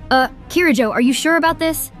 Kirijo, are you sure about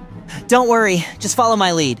this? Don't worry, just follow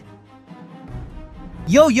my lead.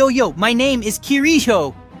 Yo, my name is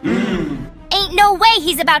Kirijo. Ain't no way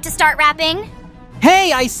he's about to start rapping.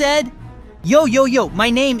 Hey, I said! Yo, my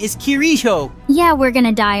name is Kirijo. Yeah, we're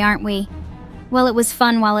gonna die, aren't we? Well, it was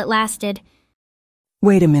fun while it lasted.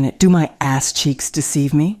 Wait a minute, do my ass cheeks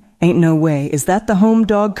deceive me? Ain't no way, is that the home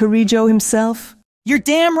dog Kirijo himself? You're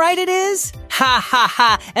damn right it is!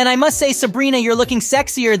 Ha! And I must say, Sabrina, you're looking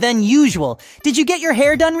sexier than usual. Did you get your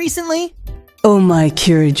hair done recently? Oh my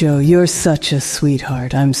Kirijo, you're such a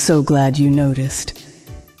sweetheart. I'm so glad you noticed.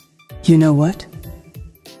 You know what?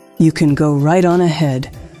 You can go right on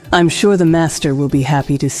ahead. I'm sure the master will be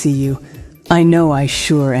happy to see you. I know I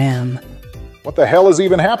sure am. What the hell is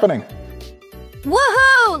even happening?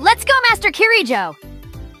 Woohoo! Let's go, Master Kirijo!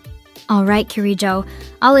 All right, Kirijo.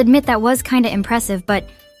 I'll admit that was kinda impressive, but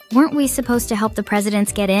weren't we supposed to help the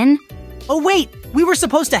presidents get in? Oh wait, we were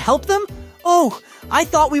supposed to help them? Oh, I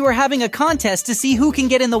thought we were having a contest to see who can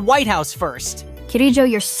get in the White House first. Kirijo,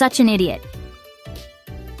 you're such an idiot.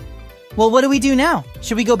 Well, what do we do now?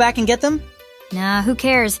 Should we go back and get them? Nah, who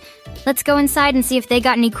cares? Let's go inside and see if they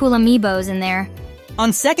got any cool amiibos in there.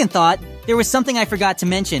 On second thought, there was something I forgot to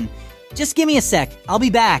mention. Just give me a sec, I'll be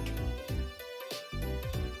back.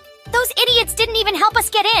 Those idiots didn't even help us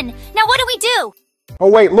get in. Now what do we do? Oh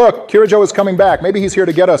wait, look, Kirijo is coming back. Maybe he's here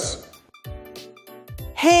to get us.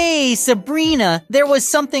 Hey, Sabrina, there was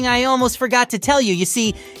something I almost forgot to tell you. You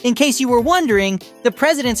see, in case you were wondering, the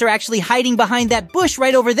presidents are actually hiding behind that bush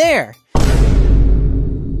right over there.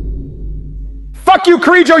 Fuck you,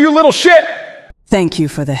 Kirijo, you little shit! Thank you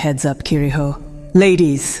for the heads up, Kirijo.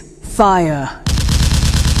 Ladies, fire.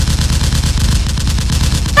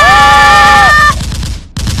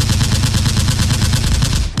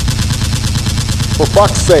 For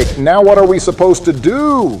fuck's sake, now what are we supposed to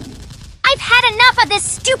do? I've had enough of this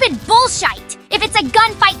stupid bullshit. If it's a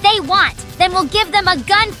gunfight they want, then we'll give them a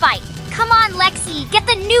gunfight. Come on, Lexi, get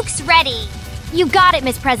the nukes ready. You got it,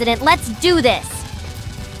 Miss President. Let's do this.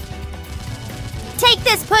 Take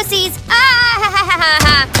this, pussies! Ah ha ha ha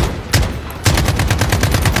ha!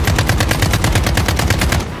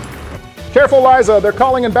 Careful, Lyza, they're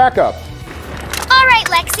calling in backup. All right,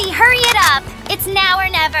 Lexi, hurry it up. It's now or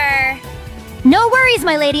never. No worries,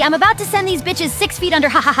 my lady. I'm about to send these bitches 6 feet under.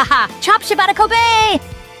 Ha ha ha ha. Chop Shibata Kobe!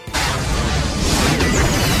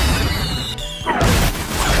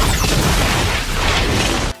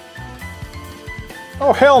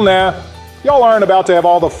 Oh, hell nah. Y'all aren't about to have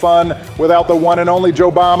all the fun without the one and only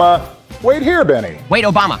Joe Obama. Wait here, Benny. Wait,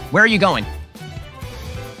 Obama, where are you going?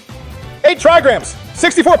 8 trigrams,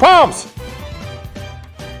 64 palms.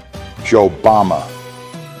 Joe Obama.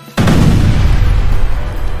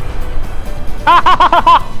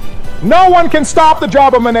 No one can stop the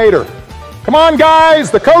Jobaminator. Come on, guys,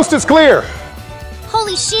 the coast is clear.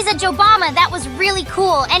 Holy shiza Jobama, that was really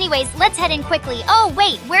cool. Anyways, let's head in quickly. Oh,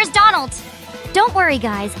 wait, where's Donald? Don't worry,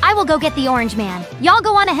 guys. I will go get the orange man. Y'all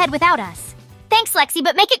go on ahead without us. Thanks, Lexi,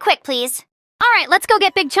 but make it quick, please. All right, let's go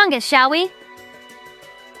get Big Chungus, shall we?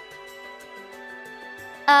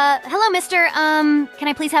 Hello, mister. Can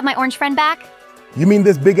I please have my orange friend back? You mean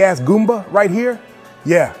this big-ass Goomba right here?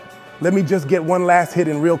 Yeah. Let me just get one last hit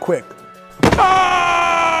in real quick.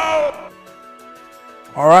 Oh!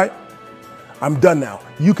 All right. I'm done now.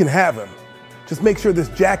 You can have him. Just make sure this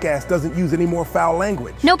jackass doesn't use any more foul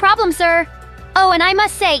language. No problem, sir. Oh, and I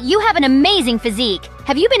must say, you have an amazing physique.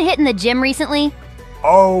 Have you been hitting the gym recently?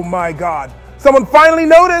 Oh my God. Someone finally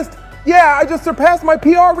noticed? Yeah, I just surpassed my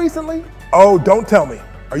PR recently. Oh, don't tell me.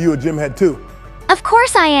 Are you a gym head too? Of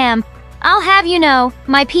course I am. I'll have you know,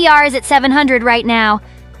 my PR is at 700 right now.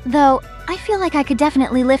 Though, I feel like I could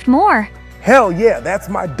definitely lift more. Hell yeah, that's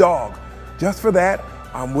my dog. Just for that,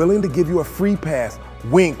 I'm willing to give you a free pass.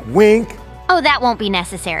 Wink, wink. Oh, that won't be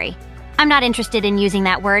necessary. I'm not interested in using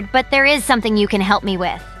that word, but there is something you can help me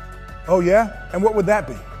with. Oh yeah? And what would that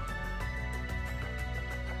be?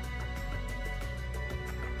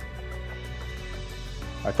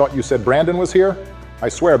 I thought you said Brandon was here? I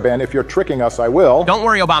swear, Ben, if you're tricking us, I will. Don't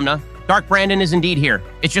worry, Obama. Dark Brandon is indeed here.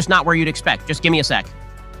 It's just not where you'd expect. Just give me a sec.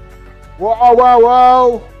 Whoa, whoa,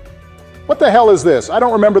 whoa! What the hell is this? I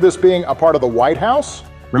don't remember this being a part of the White House.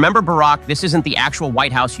 Remember, Barack, this isn't the actual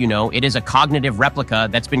White House you know. It is a cognitive replica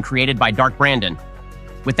that's been created by Dark Brandon.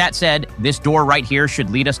 With that said, this door right here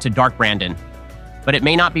should lead us to Dark Brandon. But it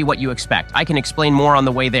may not be what you expect. I can explain more on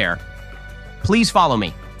the way there. Please follow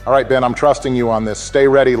me. All right, Ben, I'm trusting you on this. Stay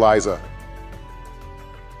ready, Lyza.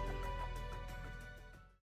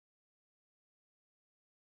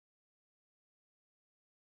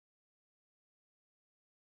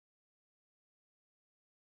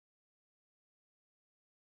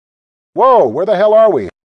 Whoa, where the hell are we?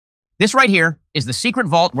 This right here is the secret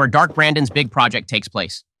vault where Dark Brandon's big project takes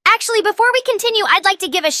place. Actually, before we continue, I'd like to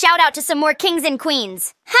give a shout out to some more kings and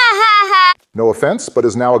queens. Ha ha ha! No offense, but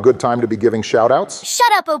is now a good time to be giving shout-outs?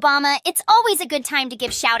 Shut up, Obama. It's always a good time to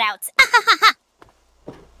give shout outs.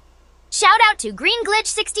 Shout out to Green Glitch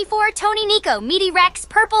 64, Tony Nico, Meaty Rex,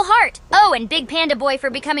 Purple Heart. Oh, and Big Panda Boy for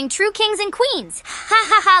becoming true kings and queens. Ha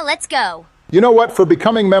ha ha, let's go. You know what? For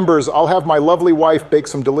becoming members, I'll have my lovely wife bake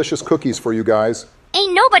some delicious cookies for you guys.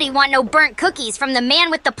 Ain't nobody want no burnt cookies from the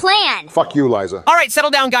man with the plan. Fuck you, Lyza. All right,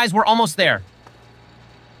 settle down, guys. We're almost there.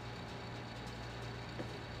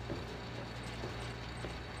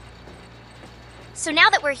 So now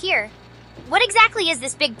that we're here, what exactly is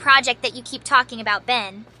this big project that you keep talking about,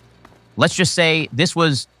 Ben? Let's just say this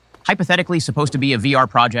was hypothetically supposed to be a VR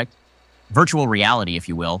project. virtual reality, if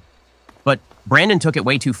you will. But Brandon took it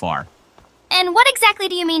way too far. And what exactly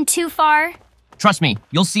do you mean too far? Trust me,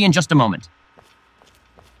 you'll see in just a moment.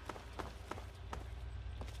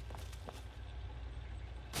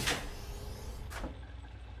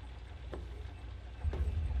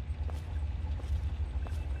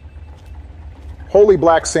 Holy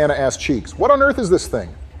black Santa-ass cheeks. What on earth is this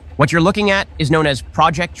thing? What you're looking at is known as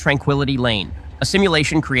Project Tranquility Lane, a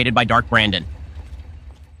simulation created by Dark Brandon.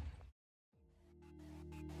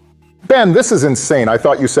 Ben, this is insane. I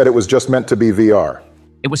thought you said it was just meant to be VR.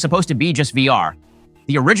 It was supposed to be just VR.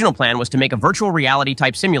 The original plan was to make a virtual reality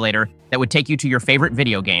type simulator that would take you to your favorite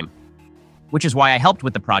video game. Which is why I helped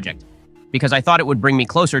with the project, because I thought it would bring me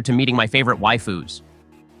closer to meeting my favorite waifus.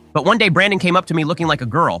 But one day Brandon came up to me looking like a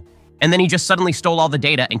girl, and then he just suddenly stole all the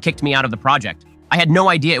data and kicked me out of the project. I had no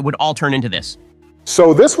idea it would all turn into this.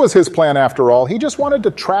 So this was his plan after all. He just wanted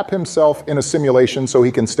to trap himself in a simulation so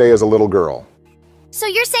he can stay as a little girl. So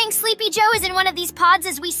you're saying Sleepy Joe is in one of these pods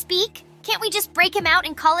as we speak? Can't we just break him out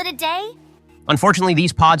and call it a day? Unfortunately,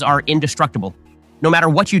 these pods are indestructible. No matter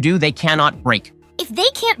what you do, they cannot break. If they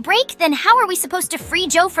can't break, then how are we supposed to free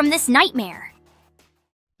Joe from this nightmare?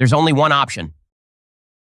 There's only one option.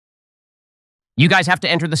 You guys have to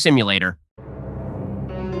enter the simulator.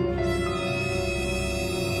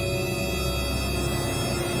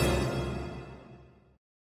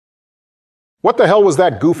 What the hell was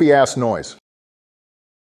that goofy-ass noise?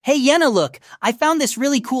 Hey, Yena, look. I found this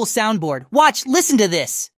really cool soundboard. Watch, listen to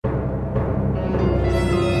this.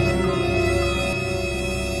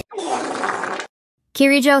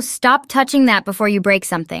 Kirijo, stop touching that before you break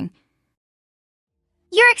something.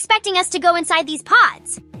 You're expecting us to go inside these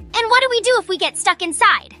pods. And what do we do if we get stuck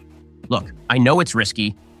inside? Look, I know it's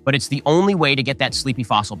risky, but it's the only way to get that sleepy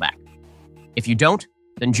fossil back. If you don't,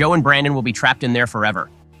 then Joe and Brandon will be trapped in there forever.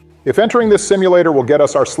 If entering this simulator will get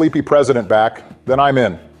us our sleepy president back, then I'm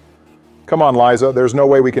in. Come on, Lyza, there's no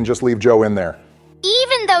way we can just leave Joe in there.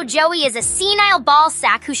 Even though Joey is a senile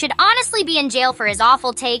ballsack who should honestly be in jail for his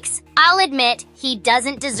awful takes, I'll admit he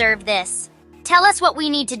doesn't deserve this. Tell us what we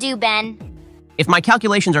need to do, Ben. If my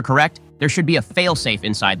calculations are correct, there should be a failsafe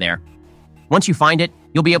inside there. Once you find it,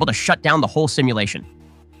 you'll be able to shut down the whole simulation.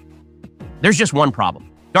 There's just one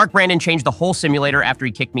problem. Dark Brandon changed the whole simulator after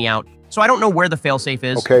he kicked me out, so I don't know where the failsafe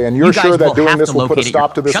is. Okay, and you're sure that doing this will put a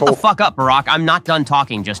stop to this whole... Shut the fuck up, Barack. I'm not done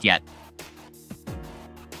talking just yet.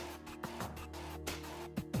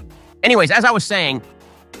 Anyways, as I was saying,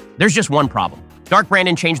 there's just one problem. Dark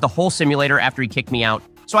Brandon changed the whole simulator after he kicked me out,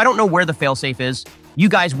 so I don't know where the failsafe is. You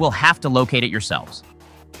guys will have to locate it yourselves.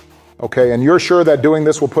 Okay, and you're sure that doing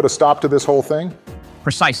this will put a stop to this whole thing?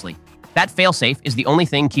 Precisely. That failsafe is the only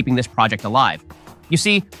thing keeping this project alive. You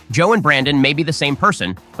see, Joe and Brandon may be the same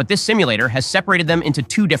person, but this simulator has separated them into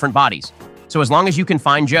two different bodies. So as long as you can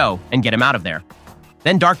find Joe and get him out of there,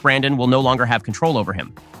 then Dark Brandon will no longer have control over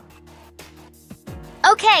him.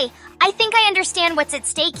 Okay, I think I understand what's at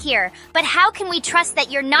stake here, but how can we trust that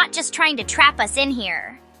you're not just trying to trap us in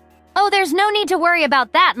here? Oh, there's no need to worry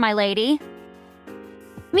about that, my lady.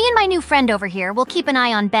 Me and my new friend over here will keep an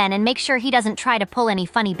eye on Ben and make sure he doesn't try to pull any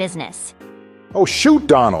funny business. Oh, shoot,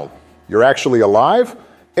 Donald. You're actually alive?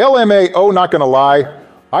 LMAO, not gonna lie.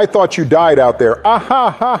 I thought you died out there. Ah ha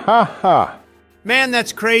ha ha ha. Man,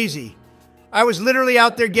 that's crazy. I was literally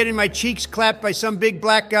out there getting my cheeks clapped by some big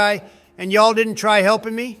black guy, and y'all didn't try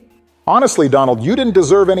helping me? Honestly, Donald, you didn't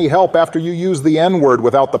deserve any help after you used the N-word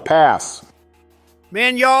without the pass.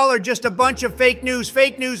 Man, y'all are just a bunch of fake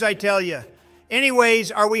news, I tell you.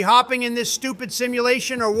 Anyways, are we hopping in this stupid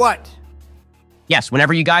simulation or what? Yes,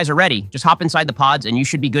 whenever you guys are ready, just hop inside the pods and you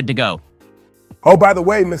should be good to go. Oh, by the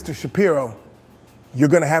way, Mr. Shapiro, you're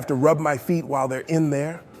gonna have to rub my feet while they're in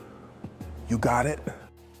there. You got it?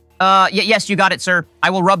 Yes, you got it, sir. I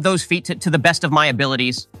will rub those feet to the best of my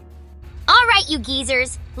abilities. All right, you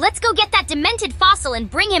geezers. Let's go get that demented fossil and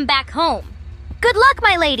bring him back home. Good luck,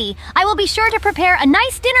 my lady. I will be sure to prepare a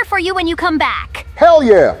nice dinner for you when you come back. Hell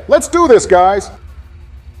yeah! Let's do this, guys!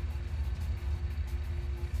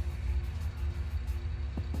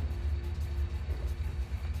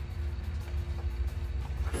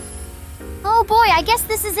 Oh boy, I guess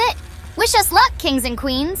this is it. Wish us luck, kings and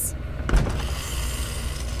queens.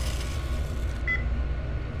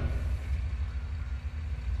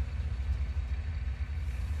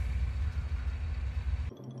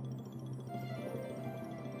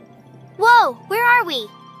 Whoa, where are we?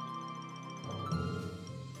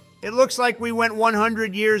 It looks like we went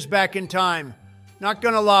 100 years back in time. Not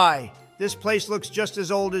gonna lie, this place looks just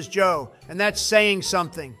as old as Joe, and that's saying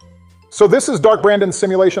something. So this is Dark Brandon's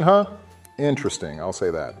simulation, huh? Interesting, I'll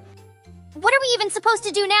say that. What are we even supposed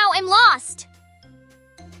to do now? I'm lost.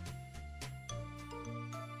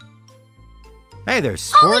 Hey there,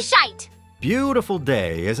 sport. Holy shite! Beautiful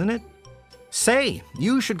day, isn't it? Say,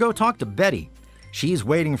 you should go talk to Betty. She's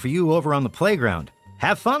waiting for you over on the playground.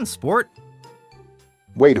 Have fun, sport.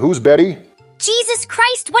 Wait, who's Betty? Jesus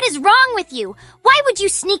Christ, what is wrong with you? Why would you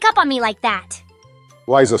sneak up on me like that?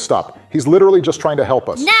 Lyza, stop. He's literally just trying to help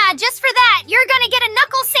us. Nah, just for that, you're gonna get a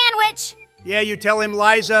knuckle sandwich! Yeah, you tell him,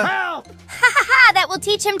 Lyza. Help! Ha ha ha, that will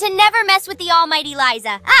teach him to never mess with the almighty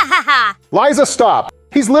Lyza. Ah ha ha! Lyza, stop.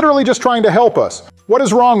 He's literally just trying to help us. What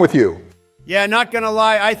is wrong with you? Yeah, not gonna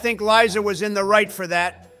lie, I think Lyza was in the right for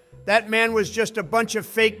that. That man was just a bunch of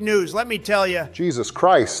fake news, let me tell you. Jesus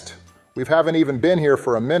Christ. We haven't even been here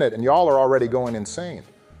for a minute and y'all are already going insane.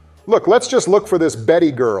 Look, let's just look for this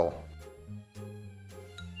Betty girl.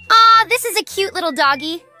 Aw, this is a cute little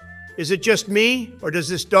doggy. Is it just me, or does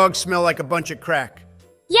this dog smell like a bunch of crack?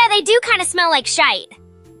 Yeah, they do kind of smell like shite.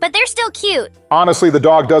 But they're still cute. Honestly, the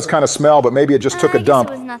dog does kind of smell, but maybe it just took a dump.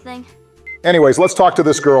 It was nothing. Anyways, let's talk to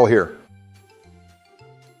this girl here.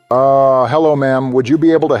 Hello, ma'am. Would you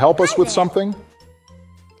be able to help us with something?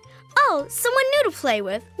 Oh, someone new to play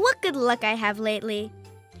with. What good luck I have lately.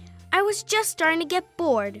 I was just starting to get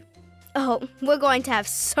bored. Oh, we're going to have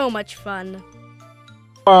so much fun.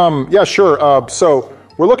 Yeah, sure. So,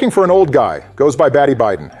 we're looking for an old guy. Goes by Batty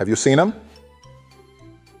Biden. Have you seen him?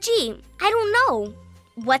 Gee, I don't know.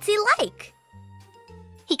 What's he like?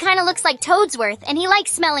 He kind of looks like Toadsworth, and he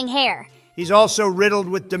likes smelling hair. He's also riddled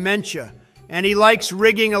with dementia. And he likes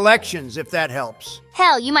rigging elections, if that helps.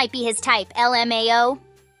 Hell, you might be his type, LMAO.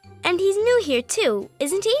 And he's new here too,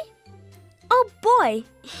 isn't he? Oh boy,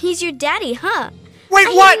 he's your daddy, huh? Wait,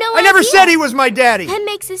 what? I never said he was my daddy! That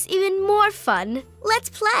makes this even more fun. Let's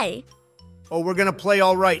play. Oh, we're gonna play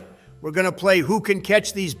all right. We're gonna play who can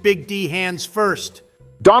catch these big D hands first.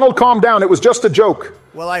 Donald, calm down. It was just a joke.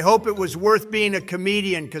 Well, I hope it was worth being a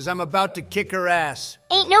comedian, because I'm about to kick her ass.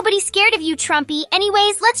 Ain't nobody scared of you, Trumpy.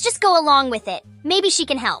 Anyways, let's just go along with it. Maybe she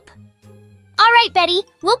can help. All right, Betty.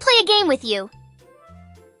 We'll play a game with you.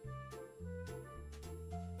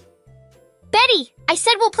 Betty, I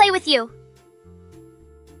said we'll play with you.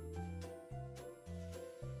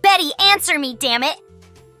 Betty, answer me, damn it.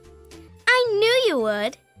 I knew you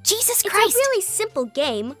would. Jesus Christ. It's a really simple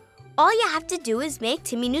game. All you have to do is make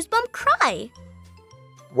Timmy Newsbum cry.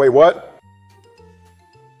 Wait, what?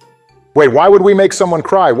 Wait, why would we make someone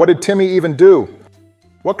cry? What did Timmy even do?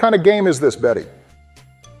 What kind of game is this, Betty?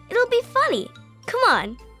 It'll be funny. Come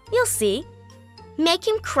on, you'll see. Make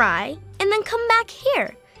him cry, and then come back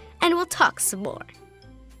here, and we'll talk some more.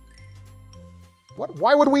 What?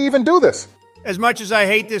 Why would we even do this? As much as I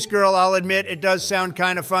hate this girl, I'll admit it does sound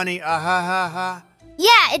kind of funny. Ah ha ha ha.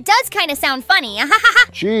 Yeah, it does kind of sound funny.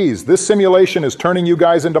 Jeez, this simulation is turning you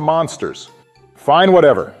guys into monsters. Fine,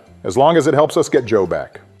 whatever. As long as it helps us get Joe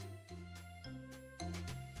back.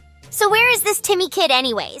 So where is this Timmy kid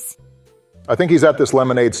anyways? I think he's at this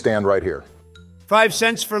lemonade stand right here. 5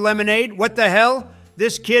 cents for lemonade? What the hell?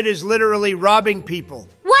 This kid is literally robbing people.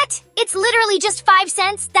 What? It's literally just 5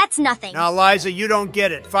 cents? That's nothing. Now, Lyza, you don't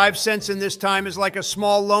get it. 5 cents in this time is like a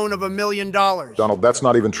small loan of $1 million. Donald, that's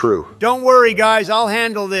not even true. Don't worry, guys. I'll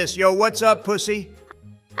handle this. Yo, what's up, pussy?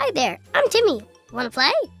 Hi there. I'm Timmy. Want to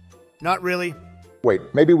play? Not really. Wait,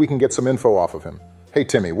 maybe we can get some info off of him. Hey,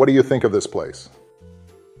 Timmy, what do you think of this place?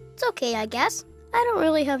 It's okay, I guess. I don't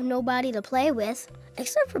really have nobody to play with,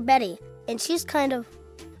 except for Betty. And she's kind of,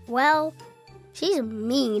 well, she's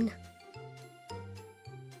mean.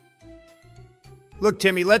 Look,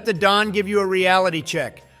 Timmy, let the Don give you a reality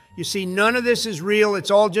check. You see, none of this is real.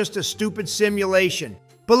 It's all just a stupid simulation.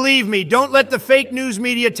 Believe me, don't let the fake news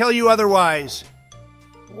media tell you otherwise.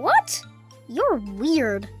 What? You're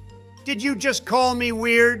weird. Did you just call me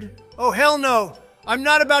weird? Oh, hell no. I'm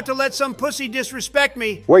not about to let some pussy disrespect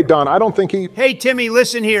me. Wait, Don, I don't think he... Hey, Timmy,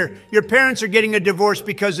 listen here. Your parents are getting a divorce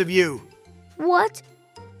because of you. What?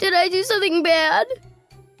 Did I do something bad?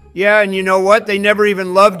 Yeah, and you know what? They never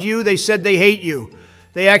even loved you. They said they hate you.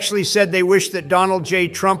 They actually said they wish that Donald J.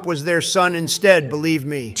 Trump was their son instead, believe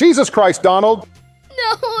me. Jesus Christ, Donald!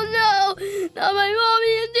 No, no! Not my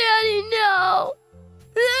mommy and daddy, no!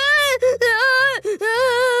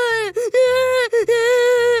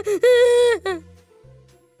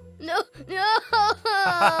 No, no!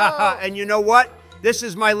 And you know what? This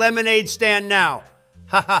is my lemonade stand now.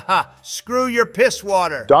 Ha ha ha. Screw your piss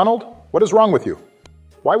water. Donald, what is wrong with you?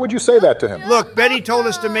 Why would you say that to him? Look, Betty told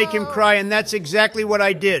us to make him cry, and that's exactly what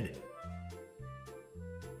I did.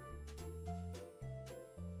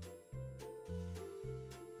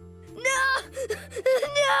 No! No!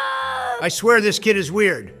 I swear this kid is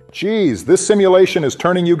weird. Jeez, this simulation is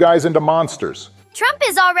turning you guys into monsters. Trump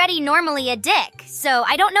is already normally a dick, so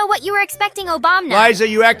I don't know what you were expecting Obama. Lyza,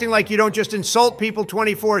 you acting like you don't just insult people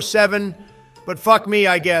 24/7, but fuck me,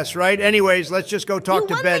 I guess, right? Anyways, let's just go talk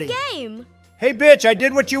to Betty. You won the game. Hey, bitch, I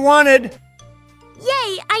did what you wanted.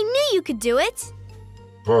 Yay, I knew you could do it.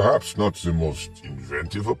 Perhaps not the most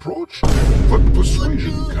inventive approach, but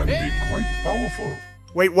persuasion can be quite powerful.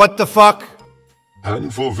 Wait, what the fuck?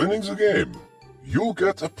 And for winning the game, you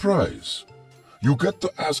get a prize. You get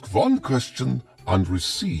to ask one question and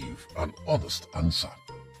receive an honest answer.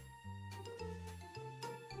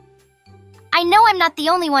 I know I'm not the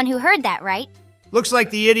only one who heard that, right? Looks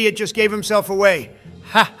like the idiot just gave himself away.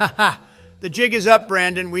 Ha ha ha. The jig is up,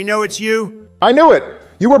 Brandon. We know it's you. I knew it.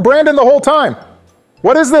 You were Brandon the whole time.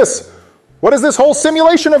 What is this? What is this whole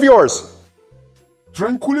simulation of yours?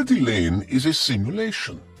 Tranquility Lane is a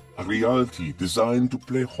simulation, a reality designed to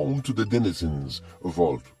play home to the denizens of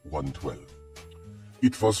Vault 112.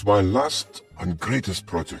 It was my last and greatest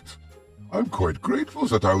project. I'm quite grateful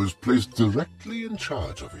that I was placed directly in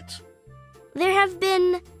charge of it. There have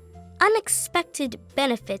been unexpected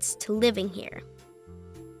benefits to living here.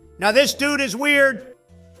 Now this dude is weird.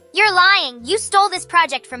 You're lying. You stole this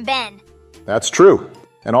project from Ben. That's true.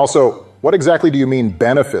 And also, what exactly do you mean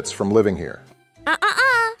benefits from living here?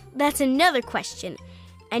 That's another question.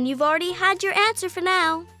 And you've already had your answer for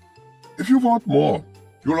now. If you want more,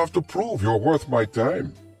 you'll have to prove you're worth my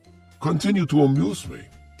time. Continue to amuse me,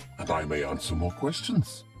 and I may answer more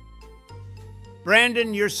questions.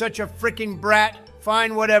 Brandon, you're such a freaking brat.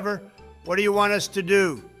 Fine, whatever. What do you want us to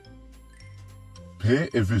do? Pay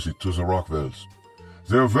a visit to the Rockwells.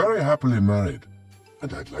 They're very happily married,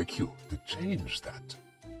 and I'd like you to change that.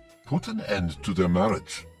 Put an end to their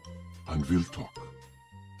marriage, and we'll talk.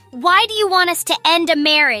 Why do you want us to end a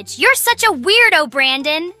marriage? You're such a weirdo,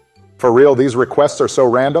 Brandon. For real, these requests are so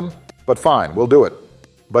random? But fine, we'll do it.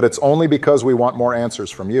 But it's only because we want more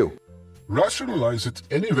answers from you. Rationalize it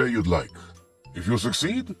any way you'd like. If you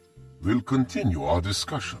succeed, we'll continue our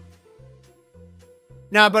discussion.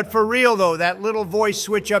 Nah, but for real though, that little voice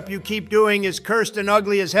switch up you keep doing is cursed and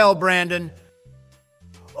ugly as hell, Brandon.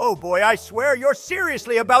 Oh boy, I swear you're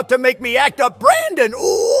seriously about to make me act up Brandon!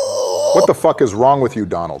 Ooh! What the fuck is wrong with you,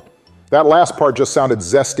 Donald? That last part just sounded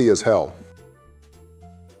zesty as hell.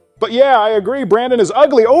 But yeah, I agree, Brandon is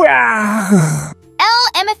ugly. Oh yeah!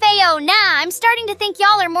 LMFAO, nah, I'm starting to think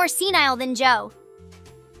y'all are more senile than Joe.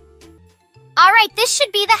 Alright, this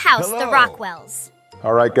should be the house, the Rockwells.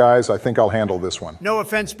 All right, guys, I think I'll handle this one. No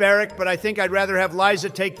offense, Barrick, but I think I'd rather have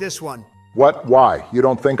Lyza take this one. What? Why? You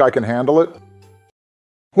don't think I can handle it?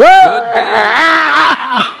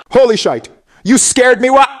 Holy shite! You scared me!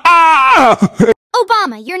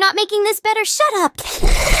 Obama, you're not making this better. Shut up.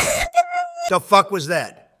 The fuck was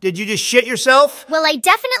that? Did you just shit yourself? Well, I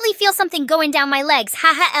definitely feel something going down my legs.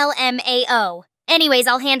 Haha LMAO. Anyways,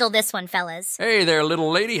 I'll handle this one, fellas. Hey there, little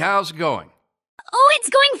lady. How's it going? Oh, it's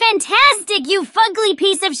going fantastic, you fugly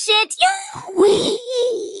piece of shit.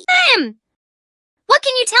 What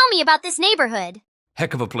can you tell me about this neighborhood?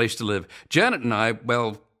 Heck of a place to live. Janet and I,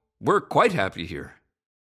 well, we're quite happy here.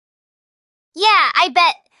 Yeah, I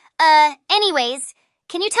bet. Anyways,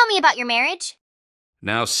 can you tell me about your marriage?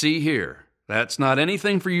 Now see here. That's not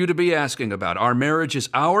anything for you to be asking about. Our marriage is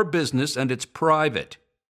our business and it's private.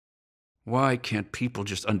 Why can't people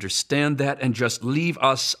just understand that and just leave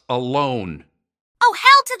us alone? Oh,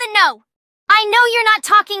 hell to the no! I know you're not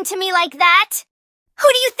talking to me like that! Who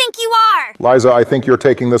do you think you are? Lyza, I think you're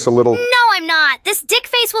taking this a little... No, I'm not. This dick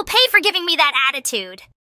face will pay for giving me that attitude.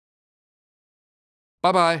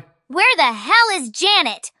 Bye-bye. Where the hell is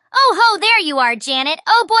Janet? Oh ho, there you are, Janet.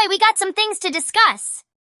 Oh boy, we got some things to discuss.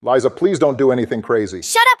 Lyza, please don't do anything crazy.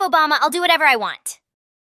 Shut up, Obama. I'll do whatever I want.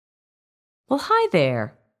 Well, hi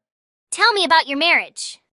there. Tell me about your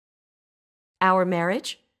marriage. Our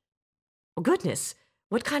marriage? Oh, goodness.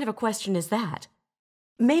 What kind of a question is that?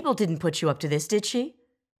 Mabel didn't put you up to this, did she?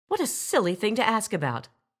 What a silly thing to ask about.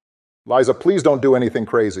 Lyza, please don't do anything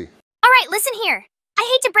crazy. All right, listen here. I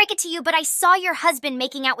hate to break it to you, but I saw your husband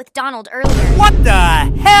making out with Donald earlier. What the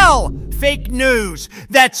hell? Fake news.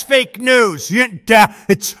 That's fake news.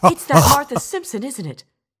 It's that Martha Simpson, isn't it?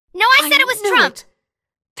 No, I said it was Trump.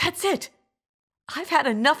 That's it. I've had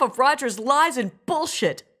enough of Roger's lies and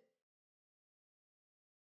bullshit.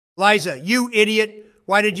 Lyza, you idiot.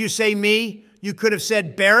 Why did you say me? You could have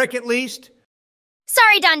said Barrick at least.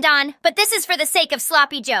 Sorry, Don Don, but this is for the sake of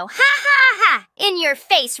Sloppy Joe. Ha ha ha! In your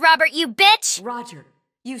face, Robert, you bitch! Roger,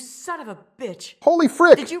 you son of a bitch. Holy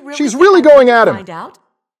frick! Did you really She's really going at him! Find out?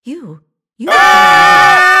 You're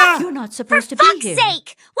not supposed for to be fuck's here.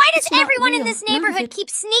 sake! Why does It's not everyone in real. this None of neighborhood it. keep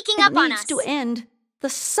sneaking It up on needs us? to end. The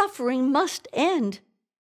suffering must end.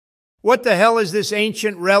 What the hell is this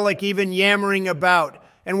ancient relic even yammering about?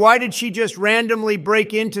 And why did she just randomly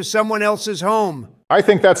break into someone else's home? I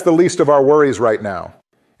think that's the least of our worries right now.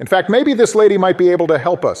 In fact, maybe this lady might be able to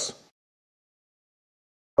help us.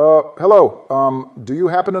 Hello. Do you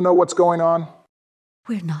happen to know what's going on?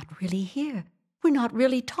 We're not really here. We're not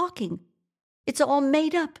really talking. It's all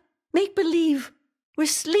made up. Make-believe. We're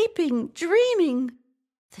sleeping, dreaming.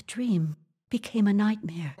 The dream became a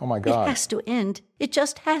nightmare. Oh my God. It has to end. It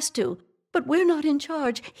just has to. But we're not in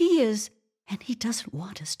charge. He is. And he doesn't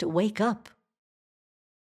want us to wake up.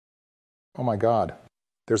 Oh my God.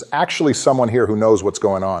 There's actually someone here who knows what's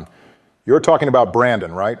going on. You're talking about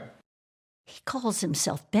Brandon, right? He calls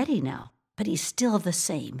himself Betty now, but he's still the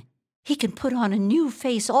same. He can put on a new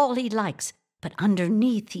face all he likes, but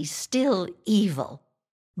underneath he's still evil.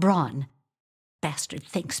 Braun. Bastard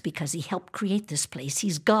thinks because he helped create this place,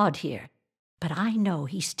 he's God here. But I know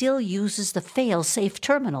he still uses the fail-safe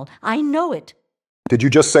terminal. I know it. Did you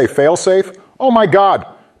just say fail-safe? Oh my God.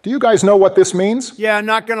 Do you guys know what this means? Yeah,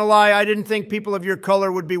 not gonna lie, I didn't think people of your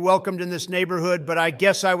color would be welcomed in this neighborhood, but I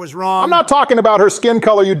guess I was wrong. I'm not talking about her skin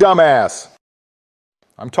color, you dumbass.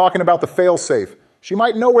 I'm talking about the fail-safe. She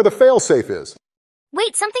might know where the fail-safe is.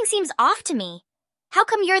 Wait, something seems off to me. How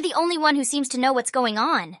come you're the only one who seems to know what's going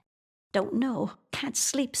on? Don't know. Can't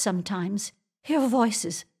sleep sometimes. Hear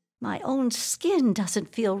voices. My own skin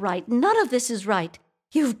doesn't feel right. None of this is right.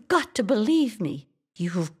 You've got to believe me.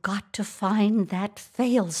 You've got to find that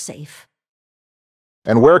fail-safe.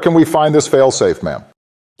 And where can we find this fail-safe, ma'am?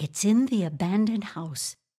 It's in the abandoned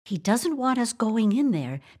house. He doesn't want us going in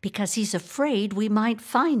there because he's afraid we might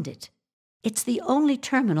find it. It's the only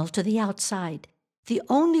terminal to the outside. The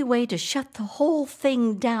only way to shut the whole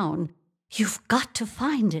thing down. You've got to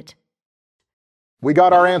find it. We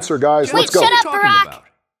got our answer, guys. Wait, Let's go. shut up, Barack!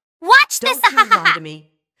 Watch this! Don't you lie to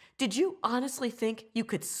me. Did you honestly think you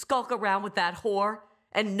could skulk around with that whore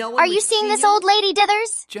and no one Are would you seeing see this you? old lady,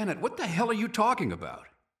 Dithers? Janet, what the hell are you talking about?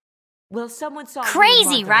 Well, someone saw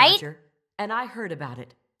Crazy, you and Martha, right? Roger, and I heard about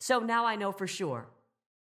it. So now I know for sure.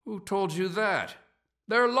 Who told you that?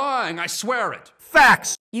 They're lying, I swear it.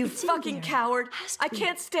 Facts! You fucking coward. I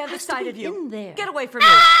can't stand the sight of you. In there. Get away from me.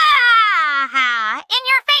 Ah! In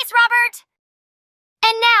your face, Robert!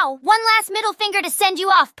 And now, one last middle finger to send you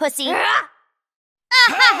off, pussy. Yeah.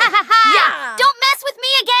 Don't mess with me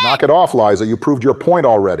again! Knock it off, Lyza. You proved your point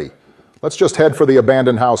already. Let's just head for the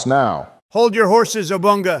abandoned house now. Hold your horses,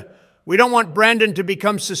 Obunga. We don't want Brandon to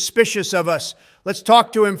become suspicious of us. Let's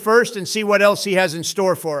talk to him first and see what else he has in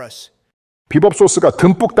store for us. 비법 소스가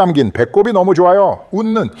듬뿍 담긴 배꼽이 너무 좋아요.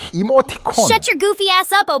 웃는 이모티콘. Shut your goofy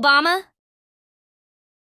ass up, Obama.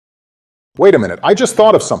 Wait a minute. I just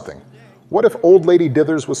thought of something. What if old lady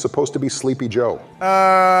Dithers was supposed to be Sleepy Joe?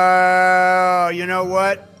 You know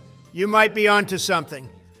what? You might be onto something.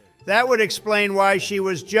 That would explain why she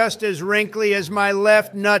was just as wrinkly as my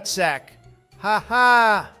left nutsack. Ha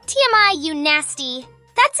ha! TMI, you nasty.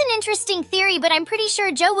 That's an interesting theory, but I'm pretty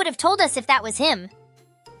sure Joe would have told us if that was him.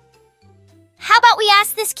 How about we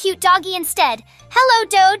ask this cute doggy instead? Hello,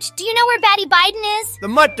 Doge. Do you know where Batty Biden is? The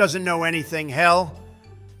mutt doesn't know anything, hell.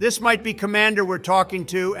 This might be Commander we're talking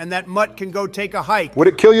to, and that mutt can go take a hike. Would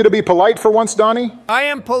it kill you to be polite for once, Donnie? I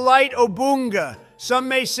am polite Obunga. Some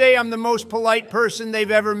may say I'm the most polite person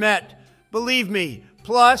they've ever met. Believe me.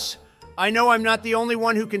 Plus, I know I'm not the only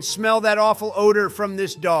one who can smell that awful odor from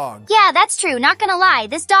this dog. Yeah, that's true. Not gonna lie.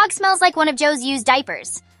 This dog smells like one of Joe's used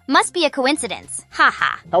diapers. Must be a coincidence.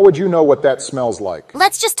 Haha. How would you know what that smells like?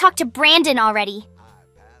 Let's just talk to Brandon already.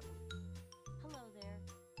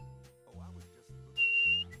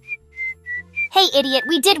 Hey, idiot,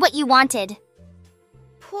 we did what you wanted.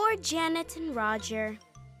 Poor Janet and Roger.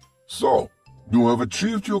 So, you have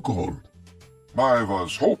achieved your goal. I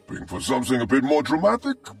was hoping for something a bit more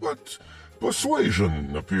dramatic, but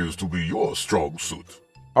persuasion appears to be your strong suit.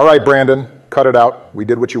 All right, Brandon, cut it out. We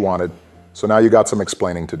did what you wanted. So now you got some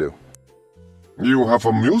explaining to do. You have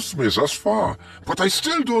amused me thus far, but I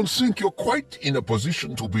still don't think you're quite in a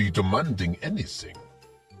position to be demanding anything.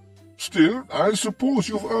 Still, I suppose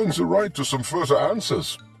you've earned the right to some further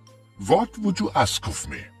answers. What would you ask of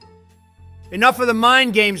me? Enough of the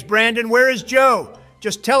mind games, Brandon. Where is Joe?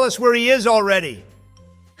 Just tell us where he is already.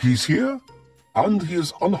 He's here, and he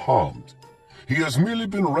is unharmed. He has merely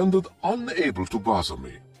been rendered unable to bother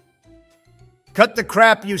me. Cut the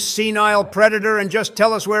crap, you senile predator, and just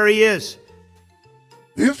tell us where he is.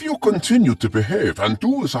 If you continue to behave and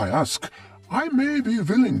do as I ask, I may be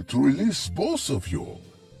willing to release both of you.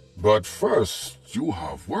 But first, you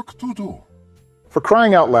have work to do. For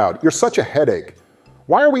crying out loud, you're such a headache.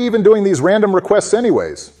 Why are we even doing these random requests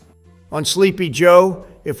anyways? On Sleepy Joe,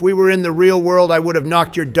 If we were in the real world, I would have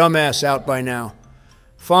knocked your dumbass out by now.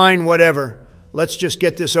 Fine, whatever. Let's just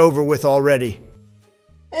get this over with already.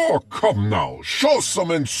 Oh, come now. Show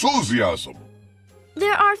some enthusiasm.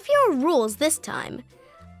 There are fewer rules this time.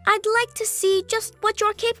 I'd like to see just what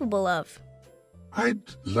you're capable of. I'd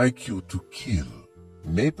like you to kill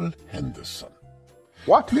Mabel Henderson.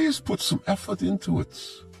 What? Please put some effort into it.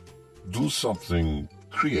 Do something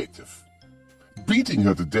creative. Beating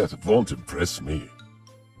her to death won't impress me.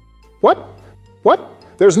 What? What?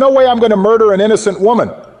 There's no way I'm going to murder an innocent woman.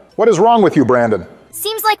 What is wrong with you, Brandon?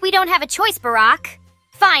 Seems like we don't have a choice, Barack.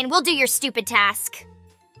 Fine, we'll do your stupid task.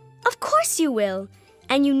 Of course you will.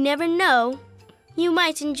 And you never know. You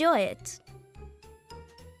might enjoy it.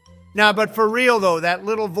 Nah, but for real though, that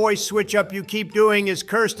little voice switch up you keep doing is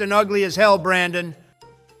cursed and ugly as hell, Brandon.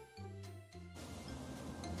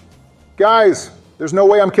 Guys, there's no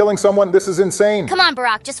way I'm killing someone. This is insane. Come on,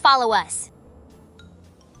 Barack, just follow us.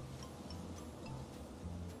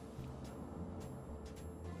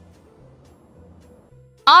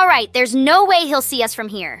 All right, there's no way he'll see us from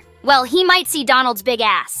here. Well, he might see Donald's big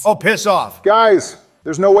ass. Oh, piss off. Guys,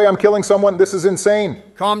 there's no way I'm killing someone. This is insane.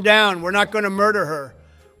 Calm down. We're not going to murder her.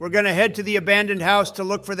 We're going to head to the abandoned house to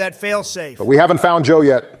look for that failsafe. But we haven't found Joe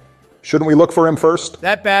yet. Shouldn't we look for him first?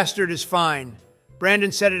 That bastard is fine.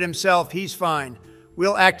 Brandon said it himself. He's fine.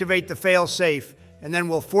 We'll activate the failsafe, and then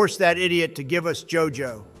we'll force that idiot to give us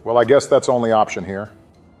JoJo. Well, I guess that's only option here.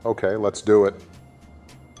 Okay, let's do it.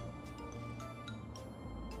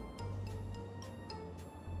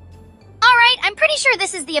 All right, I'm pretty sure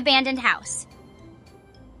this is the abandoned house.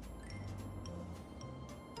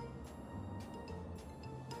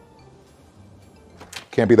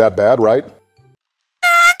 Can't be that bad, right?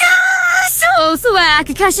 So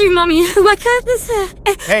swag, cashew mommy.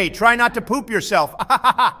 Hey, try not to poop yourself.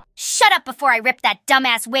 Shut up before I rip that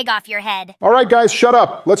dumbass wig off your head. All right, guys, shut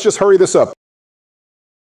up. Let's just hurry this up.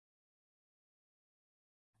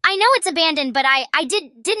 I know it's abandoned, but I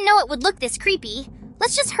didn't know it would look this creepy.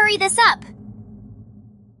 Let's just hurry this up.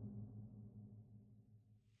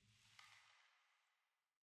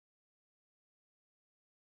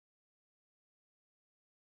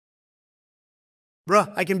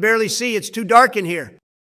 Bruh, I can barely see. It's too dark in here.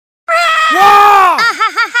 Ah, ha,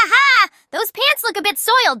 ha, ha, ha! Those pants look a bit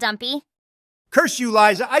soiled, Dumpy. Curse you,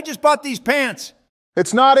 Lyza. I just bought these pants.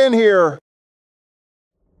 It's not in here.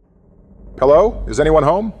 Hello? Is anyone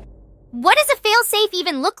home? What does a failsafe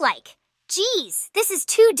even look like? Jeez, this is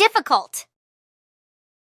too difficult.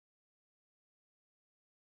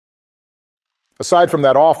 Aside from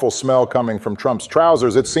that awful smell coming from Trump's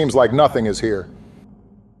trousers, it seems like nothing is here.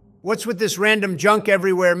 What's with this random junk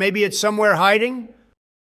everywhere? Maybe it's somewhere hiding?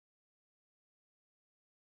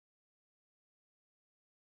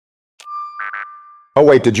 Oh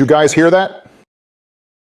wait, did you guys hear that?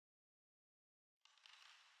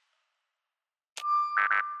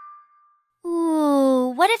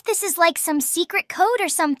 Ooh, what if this is like some secret code or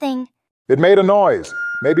something? It made a noise.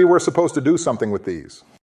 Maybe we're supposed to do something with these.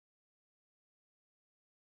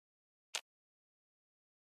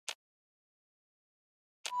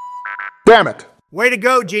 Damn it! Way to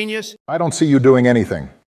go, genius. I don't see you doing anything.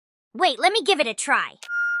 Wait, let me give it a try.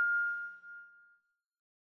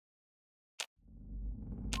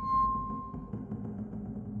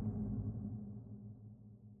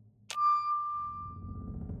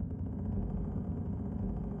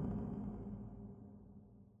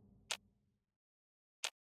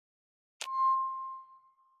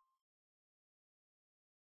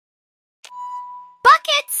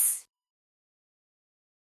 Buckets!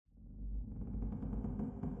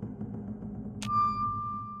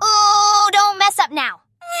 Oh, don't mess up now.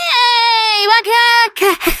 Yay!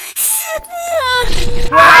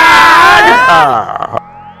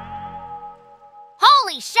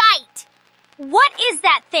 Holy shite! What is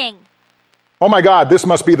that thing? Oh my god, this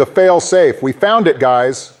must be the fail-safe. We found it,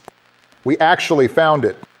 guys. We actually found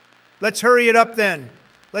it. Let's hurry it up then.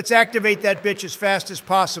 Let's activate that bitch as fast as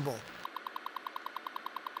possible.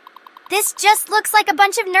 This just looks like a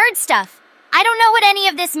bunch of nerd stuff. I don't know what any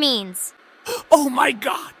of this means. Oh my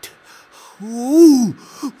god! Ooh!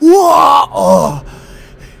 Whoa!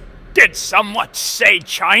 Did someone say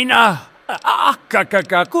China? I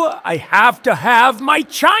have to have my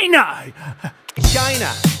China!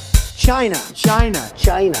 China! China! China!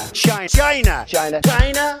 China! China! China! China!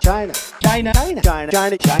 China! China! China! China!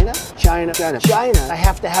 China! China! China! China! I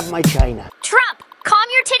have to have my China. Trump, calm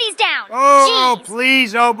your titties down. Oh, Jeez.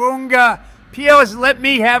 please, Obunga. P.O.S. let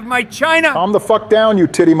me have my China. Calm the fuck down, you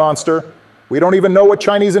titty monster. We don't even know what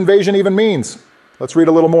Chinese invasion even means. Let's read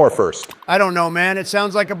a little more first. I don't know, man. It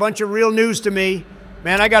sounds like a bunch of real news to me.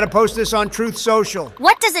 Man, I gotta post this on Truth Social.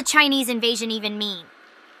 What does a Chinese invasion even mean?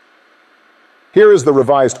 Here is the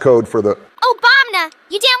revised code for the... Oh, Bomna!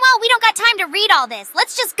 You damn well we don't got time to read all this.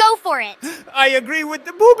 Let's just go for it. I agree with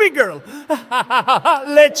the booby girl.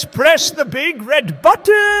 Let's press the big red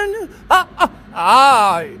button.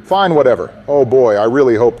 Fine, whatever. Oh boy, I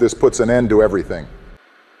really hope this puts an end to everything.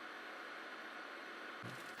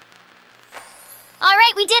 All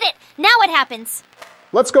right, we did it. Now what happens?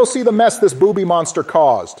 Let's go see the mess this booby monster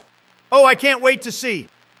caused. Oh, I can't wait to see.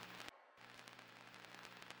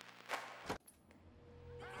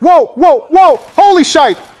 Whoa, whoa, whoa! Holy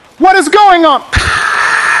shite! What is going on?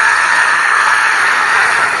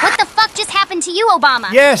 What the fuck just happened to you,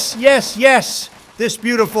 Obama? Yes, yes, yes. This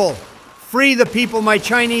beautiful. Free the people, my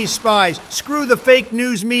Chinese spies. Screw the fake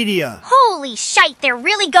news media. Holy shite, they're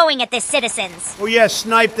really going at this, citizens. Oh yes,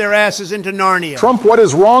 snipe their asses into Narnia. Trump, what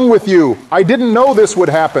is wrong with you? I didn't know this would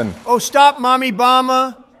happen. Oh, stop, Mommy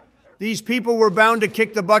Bama. These people were bound to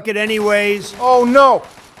kick the bucket anyways. Oh no!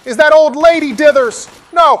 Is that old lady Dithers?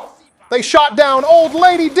 No! They shot down old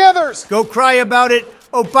lady Dithers! Go cry about it,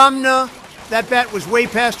 Obama. That bat was way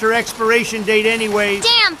past her expiration date anyways.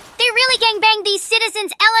 Damn, they really gangbanged these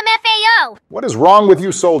citizens LMFAO. What is wrong with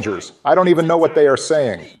you soldiers? I don't even know what they are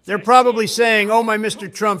saying. They're probably saying, oh my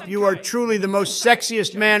Mr. Trump, you are truly the most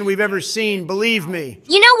sexiest man we've ever seen, believe me.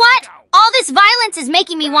 You know what? All this violence is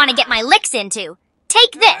making me want to get my licks into.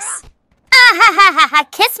 Take this. Ah ha ha ha ha,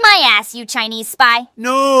 kiss my ass, you Chinese spy.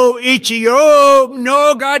 No, Ichiro,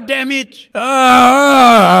 no, goddammit.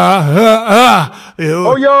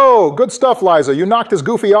 Oh yo, good stuff, Lyza. You knocked his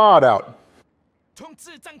goofy odd out.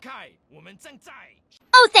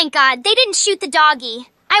 Oh, thank God, they didn't shoot the doggy.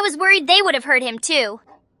 I was worried they would have hurt him too.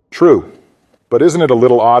 True. But isn't it a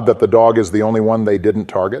little odd that the dog is the only one they didn't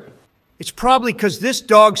target? It's probably because this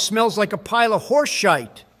dog smells like a pile of horse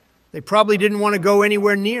shite. They probably didn't want to go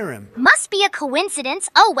anywhere near him. Must be a coincidence.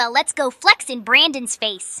 Oh, well, let's go flex in Brandon's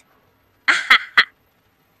face.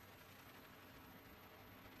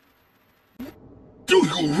 Do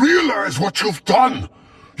you realize what you've done?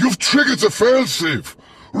 You've triggered the failsafe,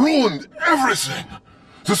 ruined everything.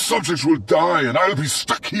 The subjects will die and I'll be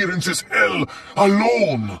stuck here in this hell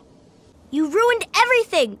alone. You ruined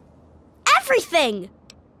everything! Everything!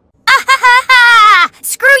 Ah ha ha ha!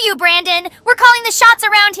 Screw you, Brandon! We're calling the shots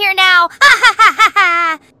around here now! Ah ha ha ha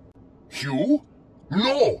ha! You?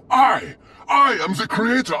 No, I am the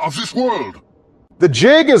creator of this world. The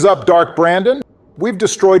jig is up, Dark Brandon. We've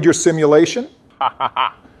destroyed your simulation. Ha ha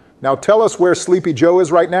ha. Now tell us where Sleepy Joe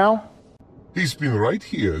is right now. He's been right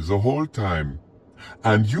here the whole time.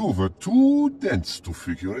 And you were too dense to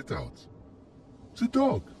figure it out. The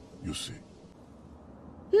dog, you see.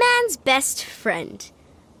 Man's best friend.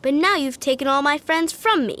 But now you've taken all my friends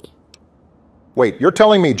from me. Wait, you're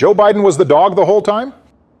telling me Joe Biden was the dog the whole time?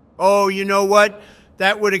 Oh, you know what?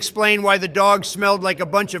 That would explain why the dog smelled like a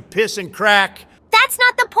bunch of piss and crack. That's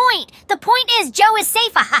not the point! The point is Joe is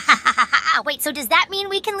safe! Ha ha ha ha ha! Wait, so does that mean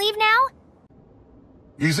we can leave now?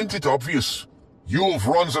 Isn't it obvious? You've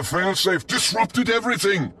run the failsafe, disrupted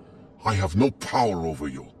everything. I have no power over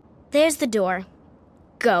you. There's the door.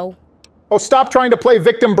 Go. Oh, stop trying to play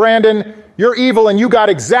victim, Brandon. You're evil and you got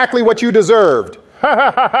exactly what you deserved. Ha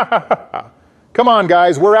ha ha ha ha. Come on,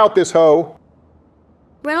 guys, we're out this hoe.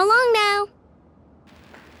 Run along now.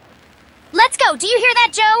 Let's go! Do you hear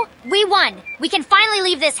that, Joe? We won! We can finally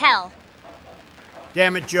leave this hell!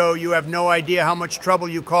 Damn it, Joe, you have no idea how much trouble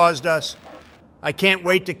you caused us. I can't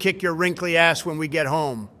wait to kick your wrinkly ass when we get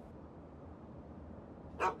home.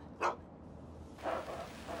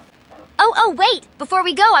 Oh, wait! Before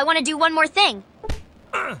we go, I want to do one more thing.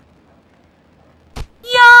 Yard!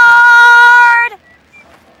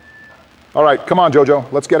 All right, come on, Jojo.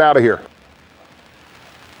 Let's get out of here.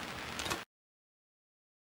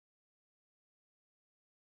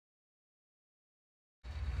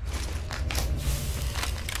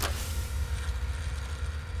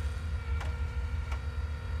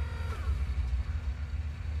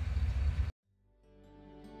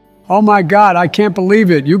 Oh my God, I can't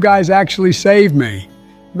believe it. You guys actually saved me.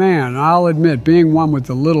 Man, I'll admit, being one with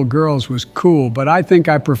the little girls was cool, but I think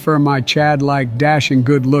I prefer my Chad-like dashing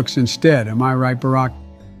good looks instead. Am I right, Barack?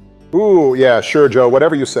 Ooh, yeah, sure, Joe.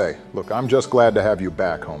 Whatever you say. Look, I'm just glad to have you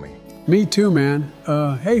back, homie. Me too, man.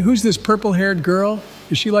 Hey, who's this purple-haired girl?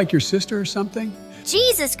 Is she like your sister or something?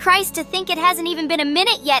 Jesus Christ, to think it hasn't even been a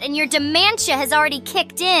minute yet and your dementia has already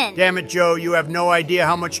kicked in. Damn it, Joe, you have no idea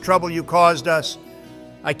how much trouble you caused us.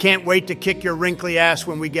 I can't wait to kick your wrinkly ass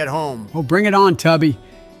when we get home. Oh, bring it on, Tubby.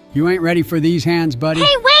 You ain't ready for these hands, buddy?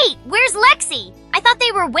 Hey, wait! Where's Lexi? I thought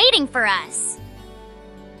they were waiting for us.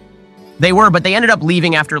 They were, but they ended up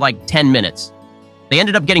leaving after like 10 minutes. They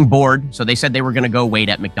ended up getting bored, so they said they were gonna go wait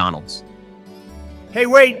at McDonald's. Hey,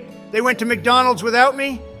 wait! They went to McDonald's without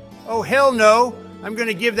me? Oh, hell no. I'm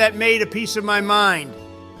gonna give that maid a piece of my mind.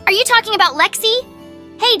 Are you talking about Lexi?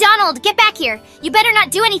 Hey, Donald, get back here. You better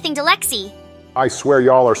not do anything to Lexi. I swear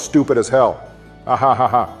y'all are stupid as hell.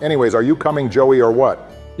 Ha. Anyways, are you coming, Joey, or what?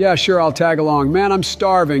 Yeah, sure, I'll tag along. Man, I'm